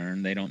wrong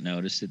turn. They don't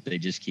notice it. They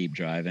just keep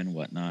driving,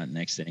 whatnot.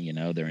 Next thing you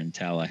know, they're in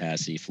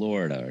Tallahassee,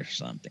 Florida or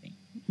something.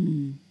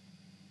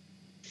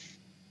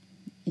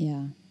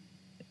 Yeah.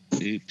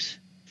 Oops.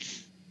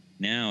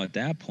 Now, at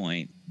that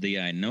point,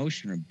 the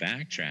notion of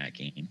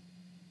backtracking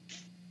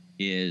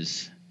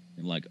is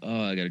like,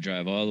 oh, I got to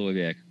drive all the way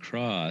back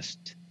across.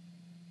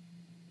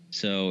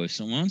 So if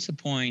once the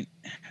point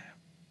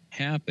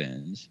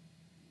happens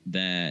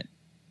that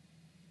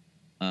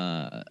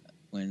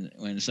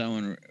when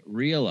someone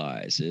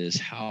realizes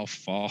how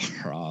far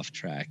off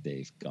track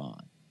they've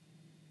gone,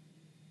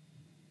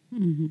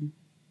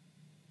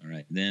 all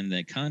right, then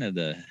the kind of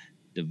the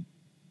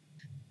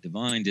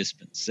divine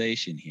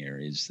dispensation here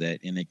is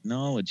that in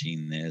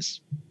acknowledging this,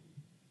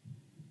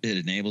 it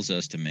enables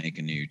us to make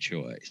a new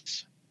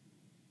choice.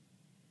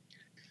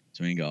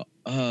 So we go,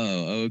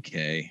 oh,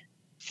 okay.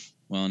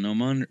 Well, no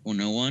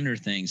wonder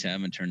things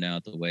haven't turned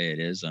out the way it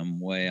is. I'm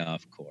way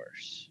off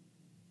course.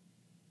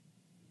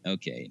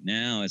 Okay,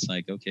 now it's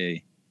like,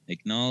 okay,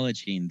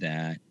 acknowledging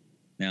that.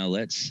 Now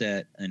let's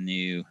set a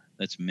new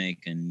let's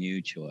make a new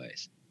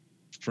choice.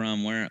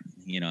 From where,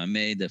 I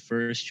made the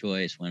first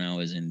choice when I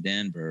was in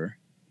Denver.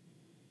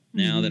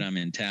 Now that I'm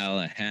in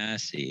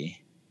Tallahassee,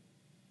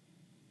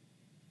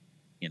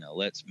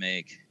 let's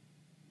make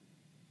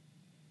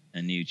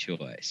a new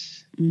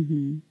choice.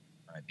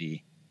 Might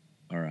be,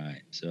 all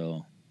right,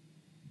 so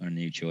our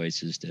new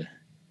choice is to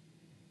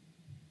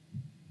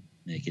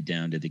make it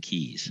down to the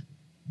Keys,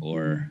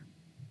 or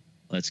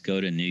let's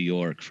go to New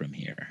York from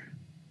here.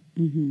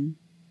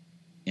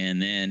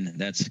 And then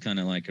that's kind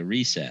of like a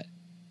reset.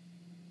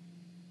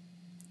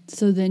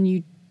 So then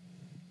you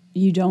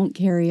don't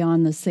carry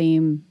on the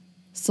same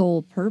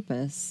soul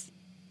purpose.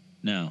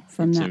 No,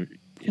 from that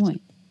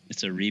point.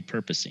 It's a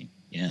repurposing.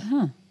 Yeah.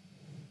 Huh.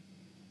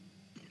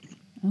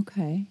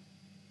 Okay.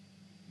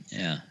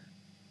 Yeah.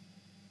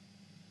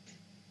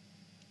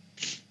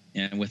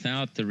 And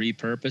without the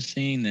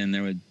repurposing, then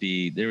there would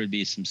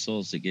be some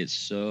souls that get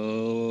so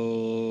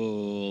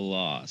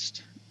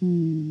lost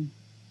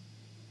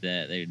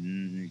that they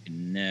would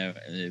not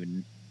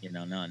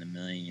in a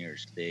million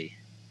years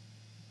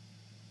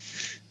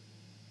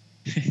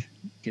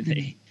could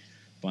they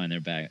find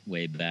their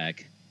way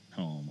back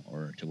home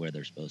or to where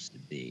they're supposed to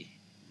be.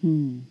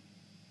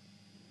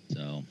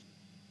 So,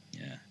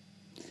 yeah.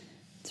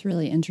 It's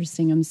really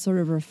interesting. I'm sort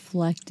of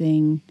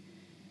reflecting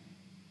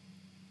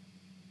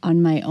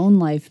on my own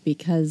life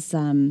because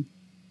I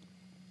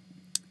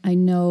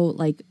know,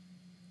 like,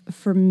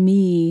 for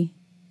me,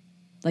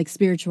 like,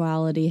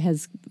 spirituality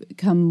has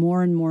come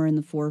more and more in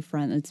the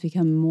forefront. It's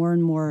become more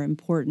and more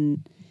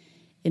important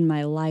in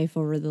my life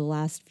over the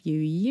last few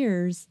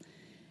years.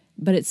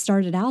 But it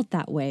started out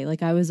that way.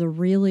 Like, I was a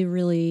really,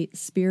 really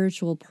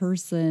spiritual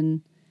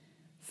person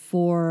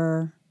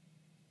for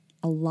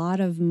a lot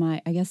of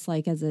my, I guess,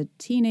 like, as a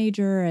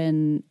teenager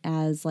and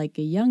as, like,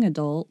 a young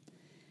adult.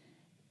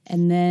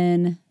 And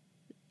then,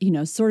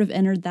 sort of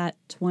entered that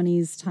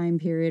 20s time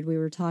period we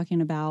were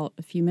talking about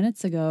a few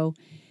minutes ago,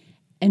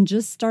 and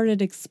just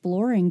started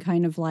exploring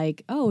kind of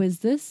like, oh, is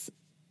this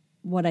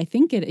what I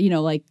think it,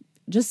 like,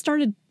 just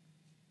started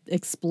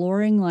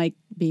exploring, like,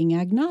 being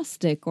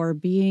agnostic or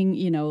being,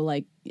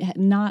 like,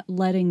 not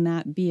letting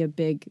that be a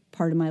big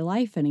part of my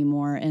life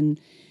anymore. And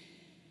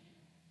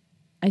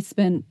I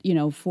spent,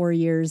 4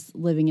 years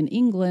living in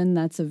England.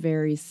 That's a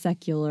very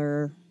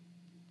secular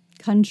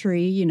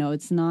country.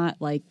 It's not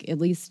like, at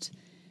least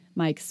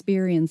my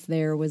experience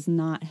there was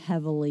not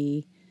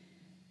heavily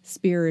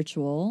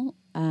spiritual.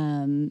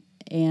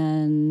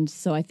 And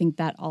so I think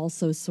that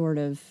also sort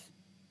of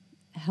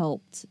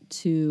helped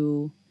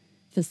to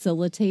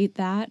facilitate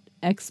that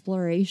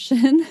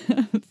exploration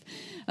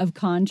of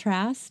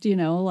contrast,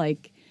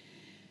 like,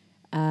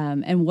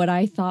 and what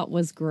I thought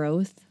was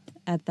growth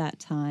at that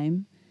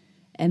time.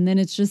 And then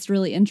it's just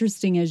really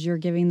interesting as you're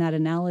giving that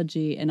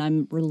analogy, and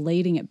I'm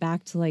relating it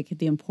back to, like,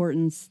 the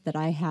importance that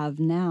I have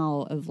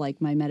now of, like,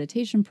 my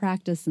meditation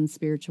practice and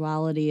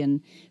spirituality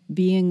and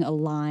being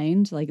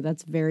aligned. Like,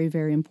 that's very,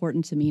 very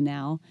important to me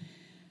now.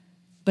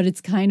 But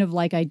it's kind of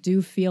like I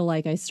do feel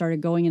like I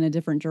started going in a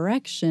different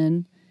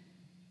direction,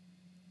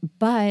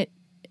 but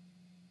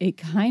it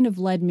kind of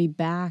led me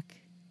back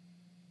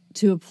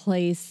to a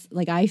place,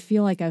 like, I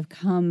feel like I've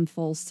come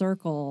full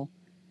circle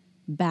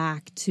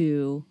back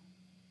to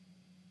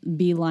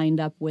be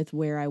lined up with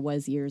where I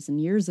was years and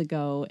years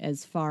ago,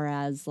 as far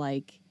as,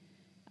 like,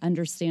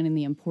 understanding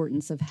the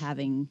importance of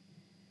having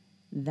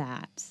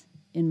that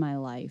in my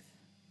life,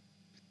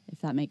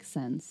 if that makes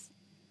sense.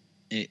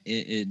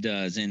 It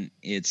does. And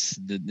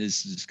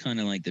this is kind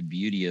of like the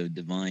beauty of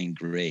divine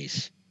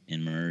grace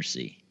and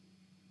mercy.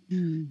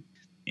 And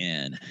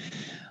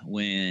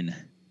when,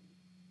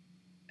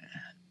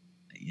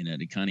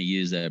 to kind of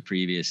use that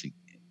previous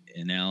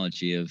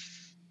analogy of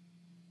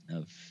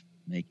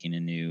making a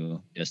new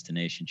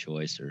destination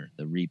choice, or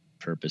the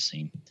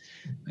repurposing,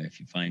 if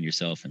you find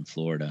yourself in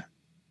Florida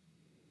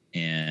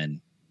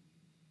and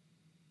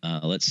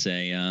let's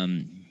say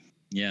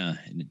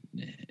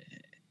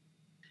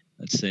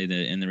let's say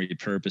that in the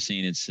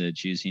repurposing it's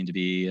choosing to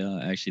be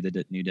actually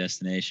the new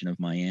destination of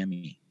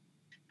Miami.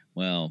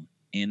 Well,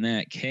 in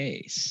that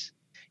case,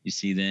 you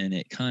see, then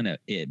it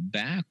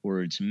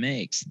backwards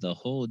makes the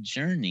whole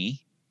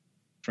journey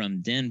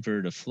from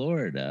Denver to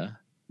Florida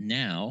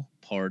now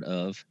part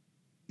of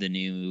the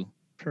new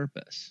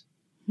purpose.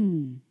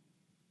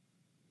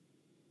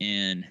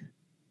 And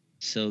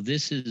so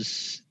this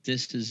is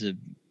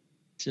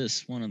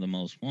just one of the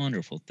most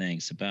wonderful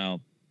things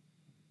about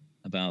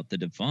the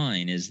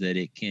divine, is that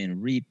it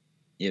can when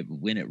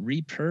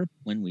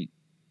we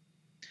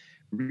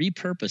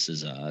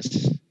repurposes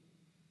us,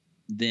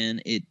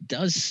 then it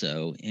does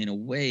so in a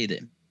way that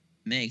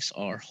makes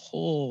our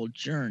whole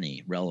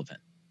journey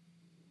relevant.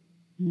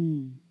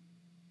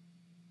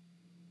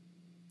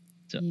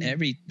 So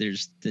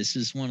this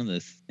is one of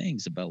the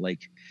things about,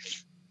 like,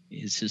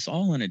 it's just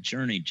all in a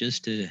journey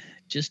just to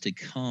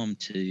come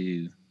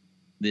to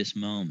this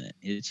moment.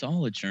 It's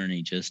all a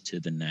journey just to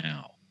the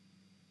now.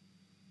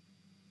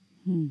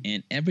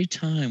 And every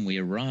time we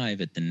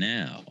arrive at the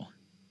now,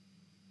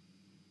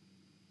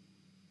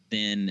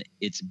 then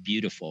it's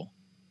beautiful,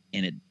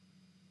 and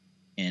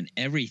And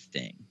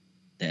everything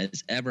that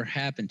has ever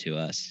happened to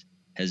us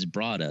has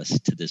brought us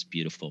to this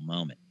beautiful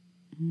moment.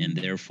 And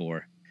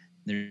therefore,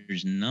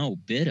 there's no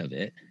bit of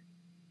it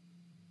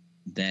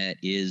that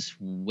is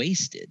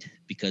wasted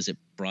because it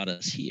brought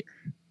us here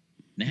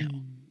now.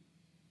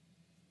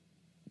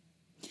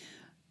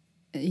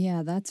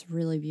 Yeah, that's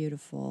really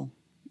beautiful.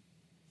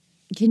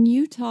 Can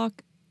you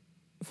talk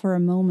for a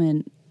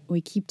moment?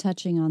 We keep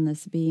touching on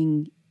this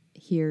being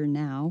here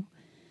now.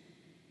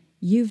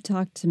 You've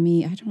talked to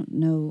me, I don't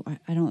know,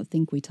 I don't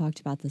think we talked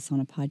about this on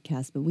a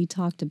podcast, but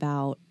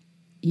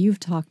you've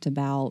talked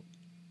about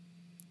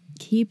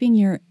keeping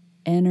your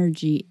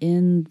energy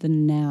in the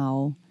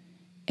now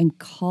and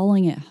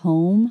calling it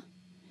home,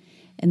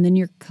 and then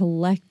you're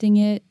collecting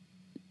it.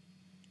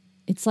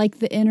 It's like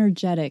the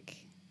energetic.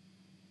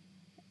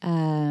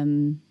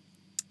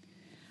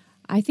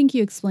 I think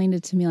you explained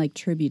it to me like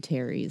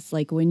tributaries.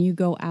 Like when you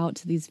go out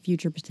to these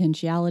future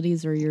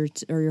potentialities, or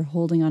you're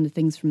holding on to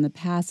things from the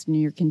past, and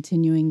you're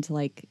continuing to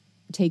like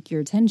take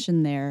your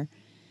attention there.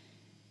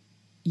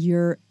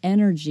 Your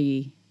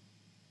energy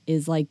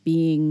is like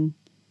being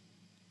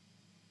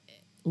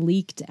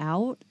leaked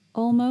out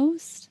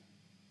almost.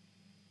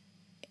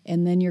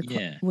 And then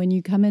when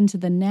you come into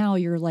the now,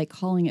 you're like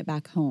calling it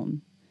back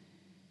home.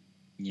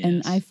 Yes.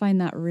 And I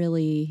find that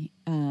really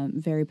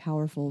very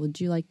powerful.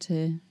 Would you like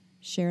to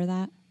share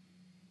that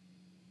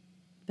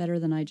better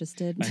than I just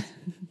did?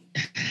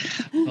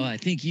 Well, I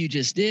think you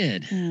just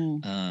did.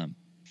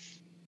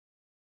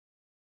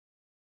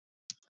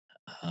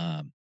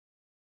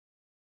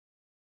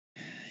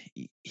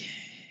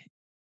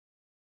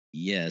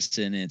 Yes,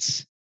 and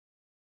it's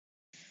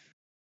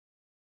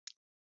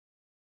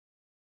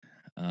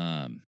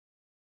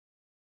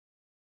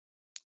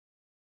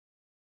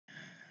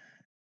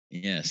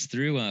yes,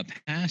 through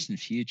past and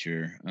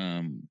future,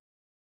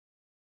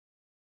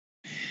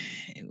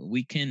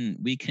 we can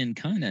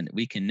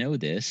know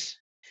this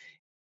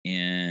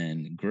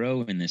and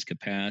grow in this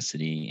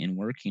capacity in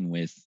working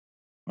with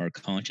our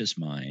conscious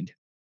mind.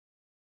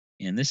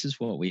 And this is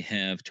what we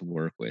have to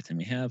work with. And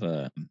we have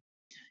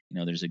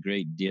there's a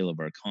great deal of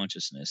our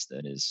consciousness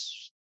that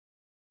is,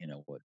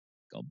 what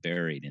called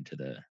buried into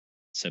the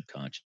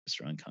subconscious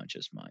or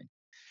unconscious mind.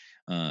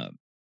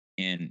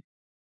 And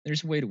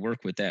there's a way to work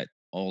with that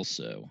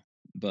also,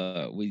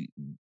 but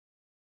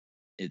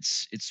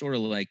it's sort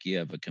of like you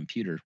have a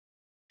computer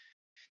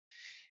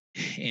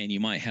and you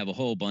might have a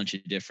whole bunch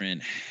of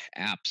different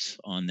apps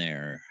on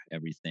there,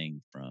 everything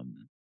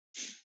from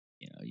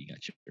you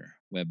got your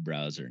web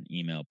browser and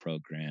email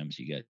programs,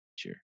 you got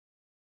your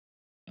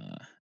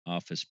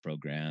office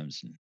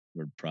programs and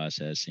word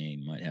processing,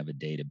 you might have a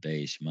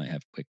database, you might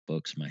have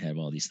QuickBooks, you might have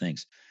all these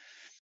things,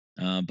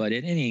 but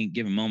at any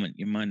given moment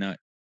you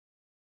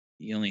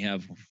only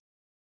have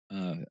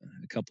a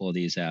couple of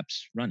these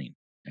apps running.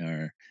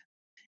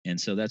 And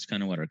so that's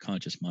kind of what our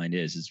conscious mind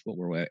is what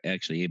we're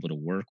actually able to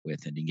work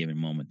with at a given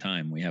moment in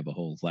time. We have a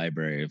whole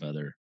library of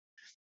other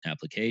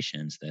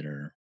applications that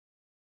are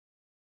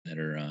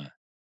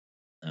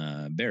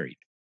buried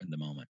in the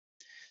moment.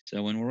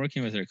 So when we're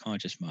working with our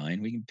conscious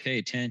mind, we can pay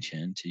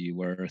attention to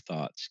where our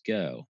thoughts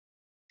go.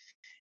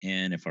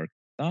 And if our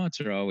thoughts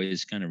are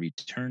always kind of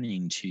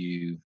returning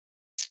to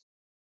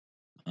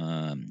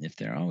if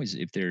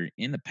they're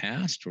in the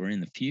past or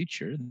in the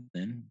future,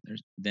 then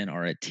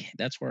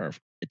that's where our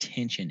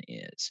attention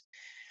is.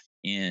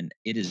 And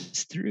it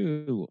is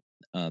through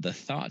the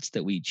thoughts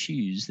that we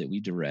choose that we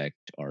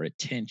direct our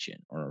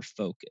attention or our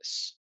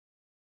focus.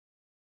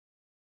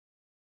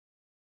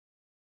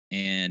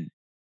 And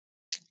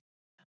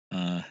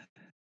I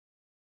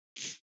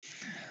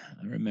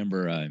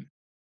remember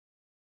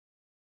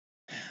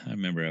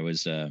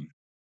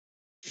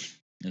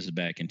this was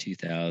back in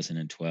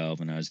 2012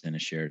 when I was in a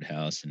shared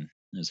house, and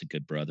it was a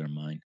good brother of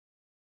mine.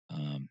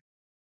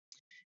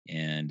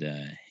 And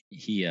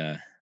he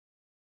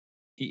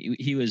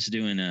was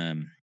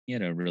doing he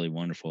had a really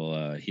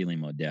wonderful healing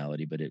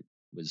modality, but it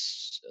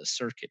was a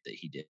circuit that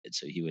he did,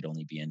 so he would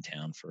only be in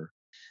town for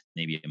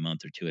maybe a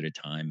month or two at a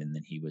time, and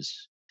then he would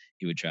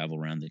travel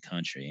around the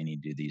country and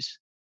he'd do these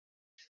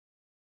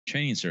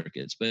training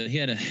circuits. But he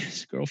had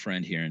his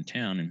girlfriend here in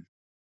town, and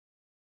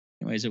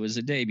anyways, it was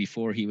the day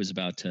before he was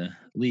about to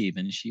leave,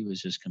 and she was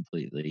just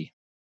completely,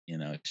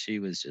 she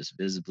was just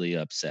visibly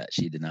upset.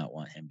 She did not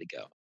want him to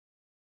go.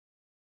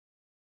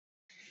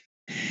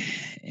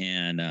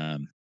 And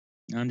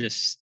I'm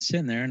just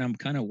sitting there and I'm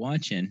kind of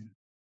watching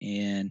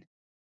and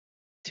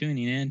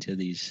tuning into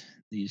these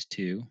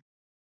two.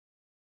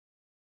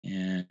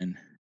 And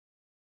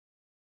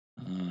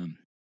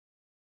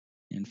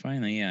and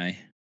finally I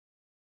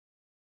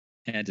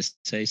had to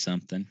say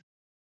something.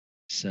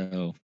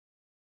 So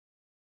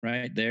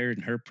right there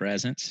in her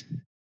presence,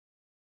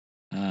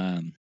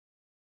 I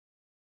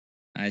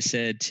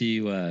said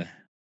to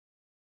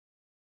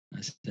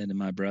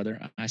my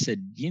brother, I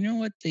said, you know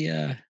what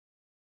the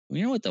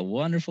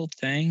wonderful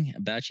thing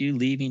about you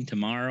leaving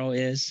tomorrow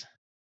is?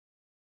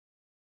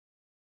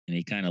 And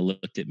he kind of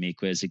looked at me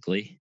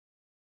quizzically,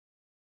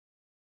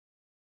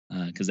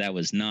 because that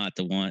was not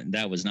the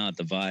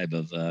vibe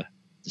of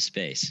the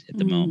space at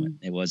the moment.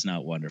 It was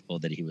not wonderful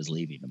that he was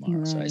leaving tomorrow.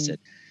 Right. So I said,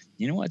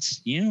 you know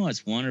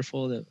what's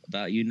wonderful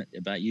about you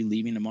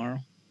leaving tomorrow?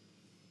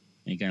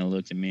 And he kind of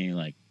looked at me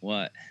like,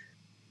 what?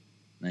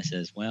 And I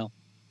says, well,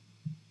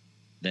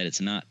 that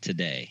it's not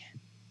today.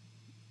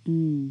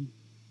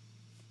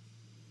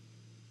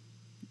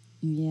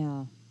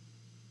 Yeah.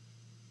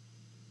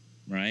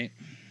 Right.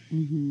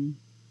 Mm-hmm.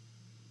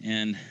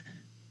 And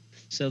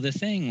so the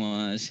thing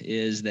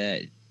is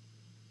that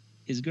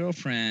his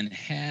girlfriend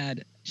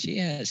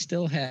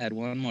still had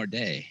one more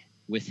day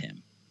with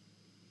him,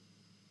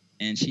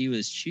 and she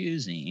was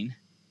choosing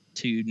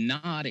to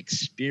not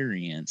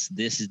experience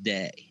this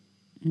day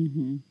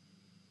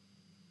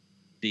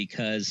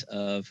because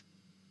of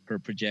her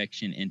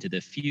projection into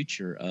the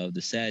future of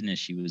the sadness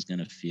she was going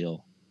to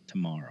feel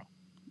tomorrow.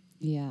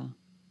 Yeah.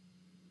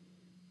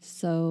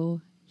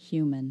 So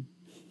human.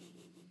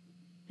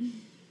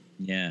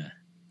 Yeah.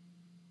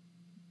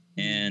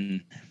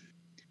 And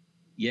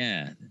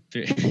yeah,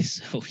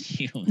 so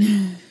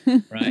human,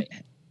 right?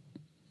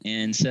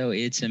 And so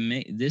it's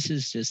amazing. This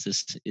is just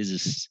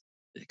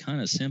a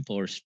kind of simple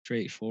or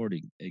straightforward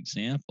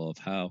example of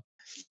how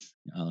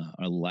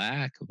a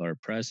lack of our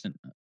present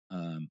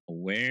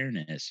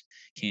awareness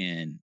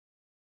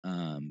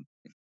um,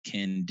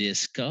 can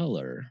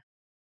discolor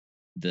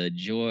the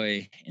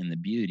joy and the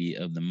beauty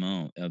of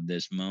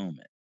this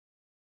moment.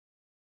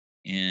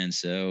 And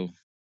so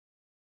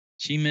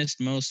she missed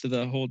most of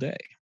the whole day,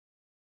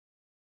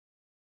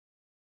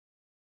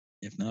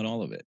 if not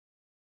all of it.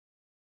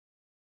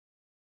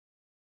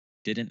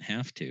 Didn't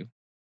have to.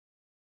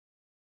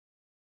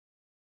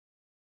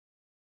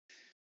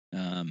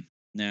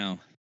 Now,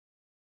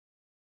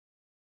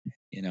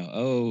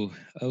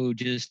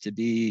 just to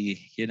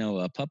be,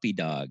 a puppy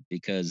dog,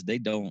 because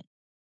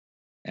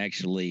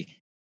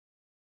actually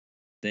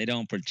they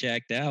don't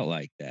project out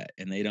like that,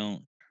 and they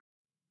don't,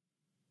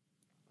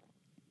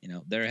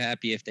 they're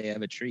happy if they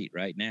have a treat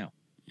right now.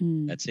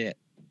 That's it.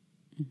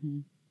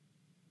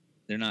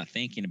 They're not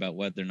thinking about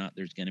whether or not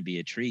there's going to be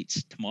a treat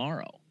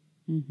tomorrow.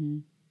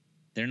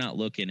 They're not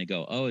looking to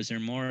go, oh, is there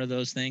more of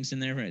those things in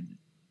there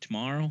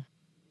tomorrow?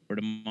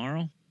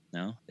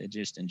 No, they're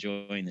just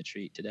enjoying the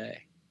treat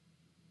today.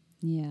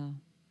 Yeah.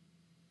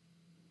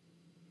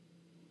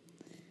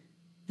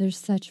 There's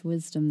such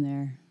wisdom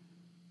there.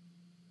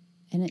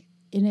 And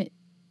it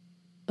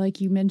like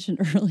you mentioned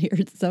earlier,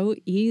 it's so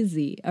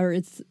easy, or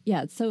it's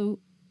so,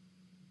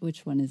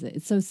 which one is it?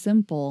 It's so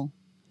simple,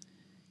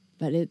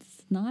 but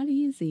it's not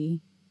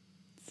easy.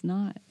 It's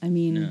not. I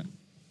mean, No.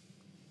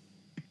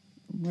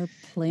 We're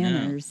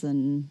planners,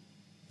 and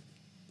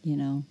I don't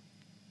know.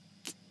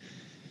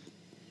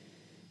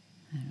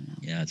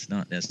 Yeah, it's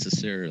not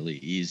necessarily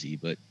easy,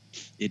 but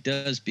it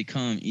does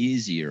become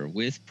easier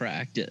with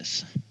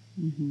practice.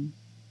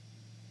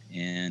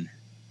 And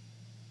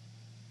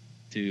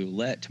to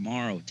let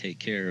tomorrow take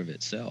care of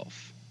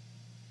itself.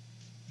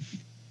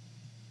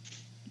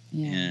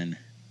 Yeah. And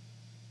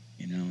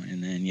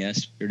and then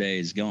yesterday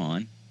is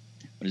gone.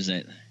 What is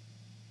that?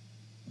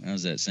 How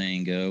does that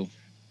saying go?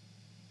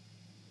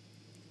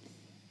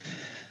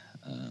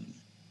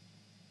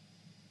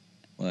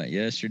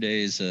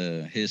 Yesterday's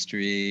a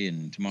history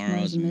and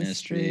tomorrow's a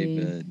mystery,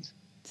 but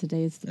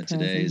today's the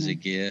present. Today is a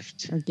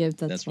gift. Or gift.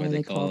 That's why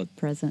they call it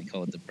present. They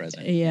call it the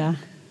present. Yeah.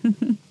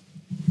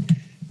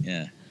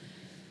 Yeah.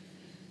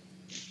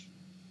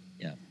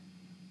 Yeah.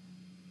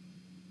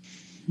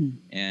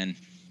 And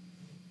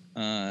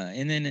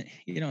then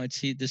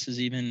this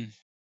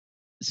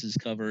is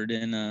covered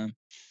in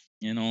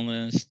all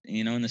the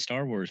in the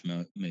Star Wars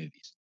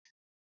movies.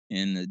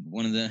 And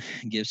one of the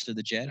gifts of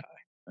the Jedi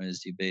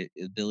is the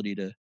ability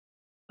to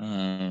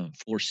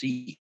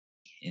foresee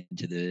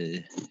into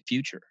the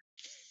future.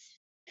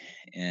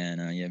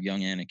 And you have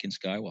young Anakin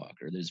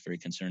Skywalker that's very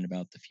concerned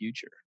about the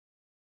future.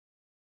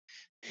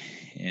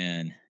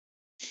 And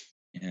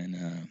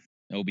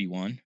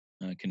Obi-Wan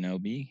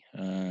Kenobi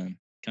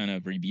kind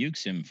of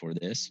rebukes him for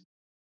this.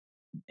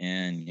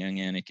 And young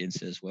Anakin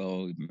says,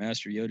 well,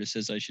 Master Yoda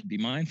says I should be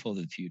mindful of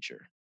the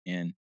future.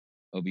 And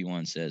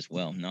Obi-Wan says,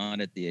 well,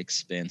 not at the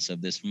expense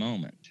of this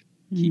moment.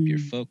 Keep your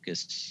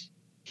focus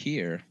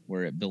here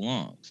where it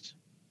belongs.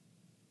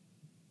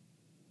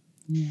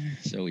 Yeah.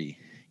 So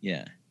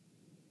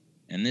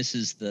and this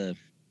is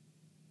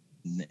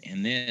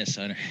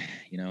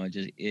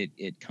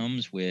it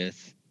comes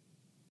with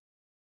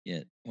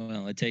it.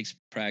 Well, it takes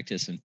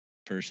practice and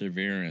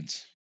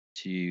perseverance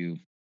to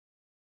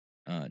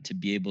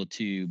be able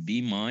to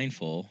be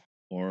mindful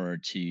or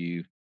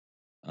to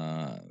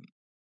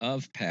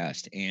of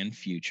past and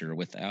future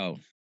without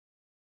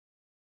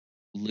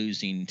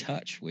losing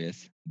touch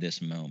with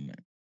this moment.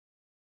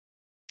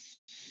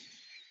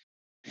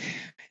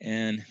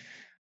 And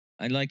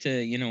I'd like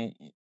to,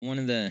 one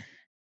of the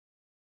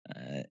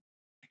I'd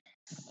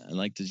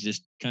like to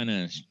just kind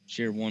of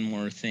share one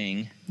more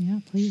thing. Yeah,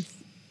 please.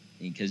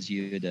 Because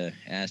you had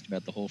asked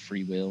about the whole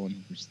free will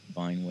and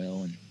divine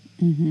will, and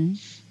and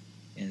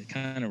it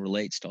kind of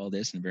relates to all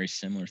this, and a very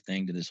similar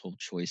thing to this whole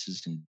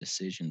choices and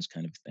decisions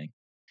kind of thing.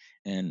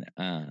 And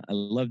I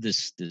love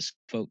this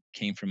quote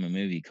came from a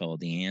movie called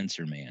The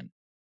Answer Man.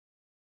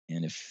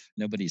 And if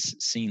nobody's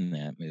seen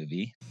that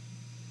movie,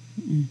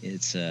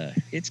 it's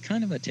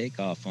kind of a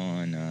takeoff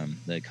on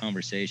the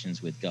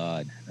Conversations with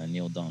God,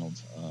 Neil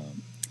Donald.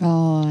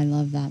 Oh, I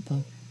love that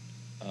book.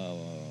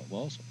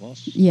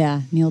 Walsh.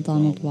 Yeah, Neil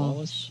Donald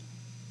Wallace.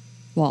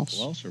 Walsh.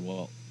 Walsh or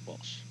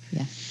Walsh.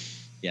 Yeah.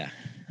 Yeah.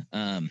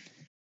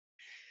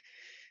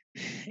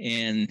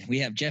 And we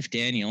have Jeff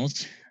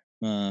Daniels,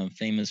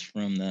 famous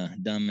from the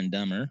Dumb and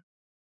Dumber,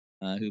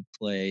 who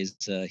plays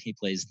he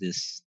plays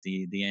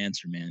the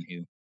Answer Man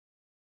who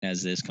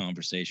has this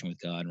conversation with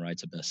God and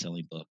writes a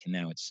best-selling book, and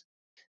now it's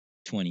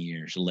 20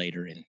 years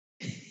later, and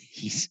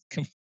he's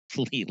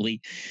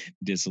completely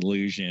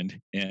disillusioned,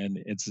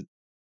 and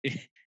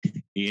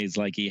he's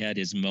like he had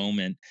his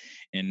moment,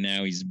 and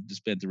now he's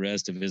spent the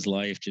rest of his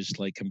life just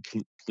like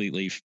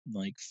completely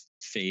like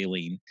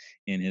failing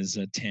in his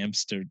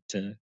attempts to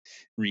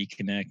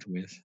reconnect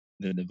with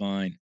the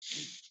divine.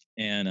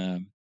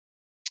 And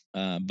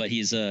but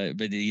he's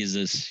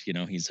this,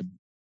 he's a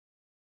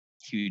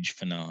huge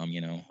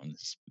phenom, on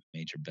this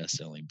major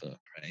best-selling book,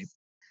 right?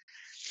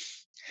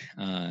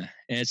 And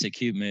it's a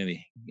cute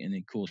movie and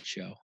a cool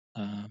show.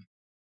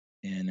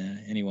 And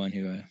anyone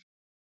who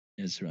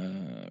has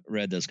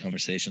read those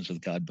Conversations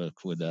with God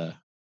book would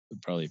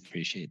probably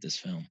appreciate this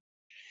film.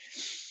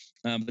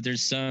 But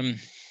there's some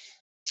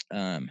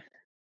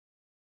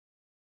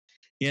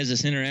he has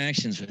this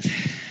interactions with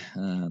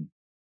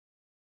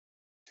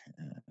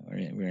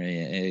where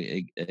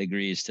he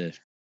agrees to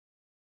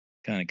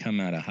kind of come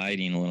out of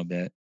hiding a little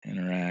bit,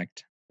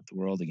 interact with the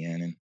world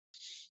again, and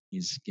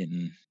he's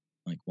getting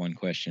like one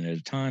question at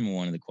a time. And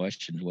one of the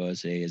questions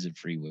was, "Hey, is it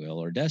free will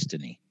or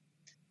destiny?"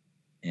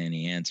 And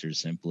he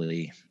answers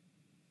simply,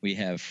 "We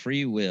have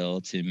free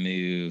will to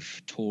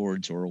move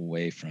towards or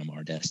away from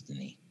our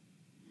destiny."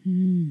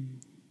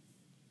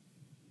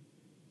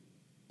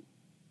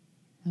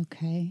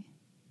 Okay.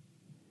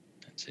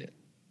 That's it.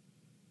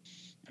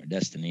 Our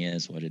destiny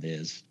is what it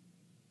is.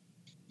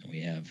 And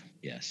we have,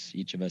 yes,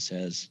 each of us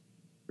has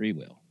free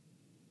will.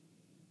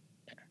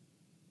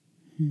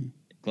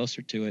 Get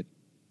closer to it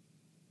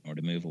or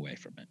to move away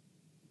from it.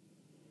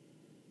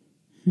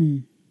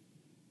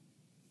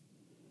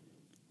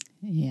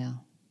 Yeah.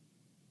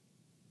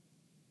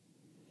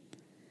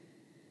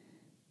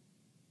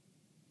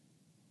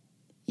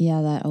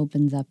 Yeah, that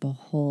opens up a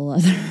whole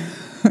other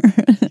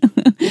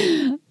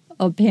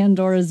a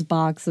Pandora's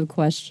box of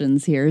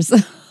questions here. So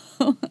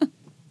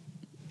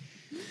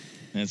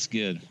That's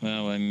good.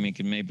 Well, I mean, we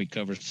can maybe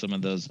cover some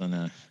of those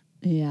on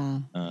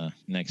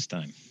next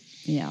time.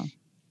 Yeah.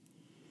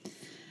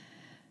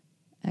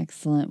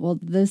 Excellent. Well,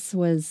 this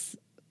was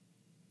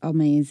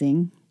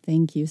amazing.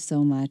 Thank you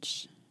so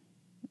much.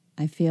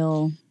 I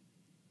feel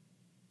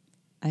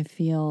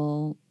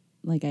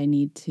like I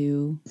need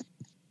to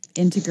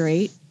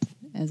integrate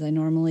as I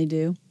normally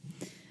do.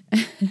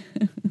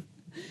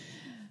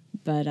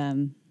 But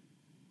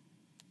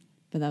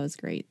that was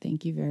great.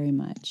 Thank you very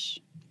much.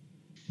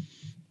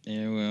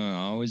 Yeah, well,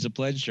 always a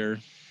pleasure.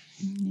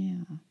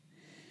 Yeah.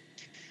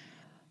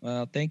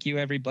 Well, thank you,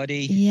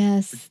 everybody.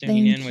 Yes, for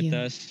tuning in you. with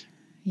us.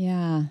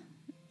 Yeah.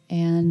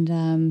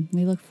 And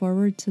we look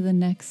forward to the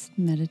next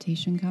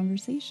meditation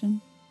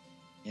conversation.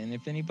 And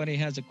if anybody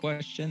has a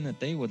question that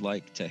they would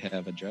like to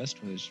have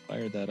addressed, we'll just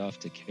fire that off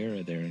to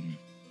Kara there and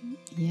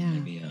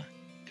maybe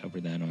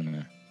cover that on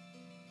a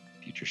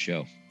future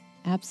show.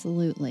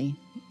 Absolutely.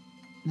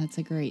 That's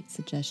a great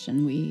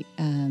suggestion. We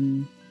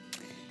you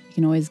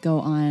can always go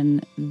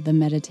on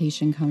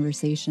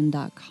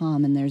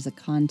themeditationconversation.com and there's a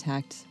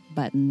contact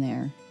button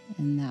there,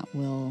 and that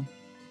will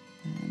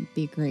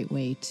be a great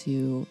way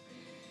to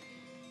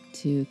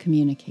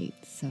communicate.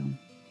 So,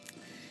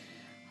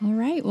 all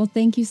right. Well,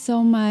 thank you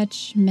so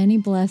much. Many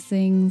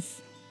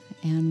blessings,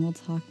 and we'll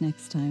talk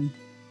next time.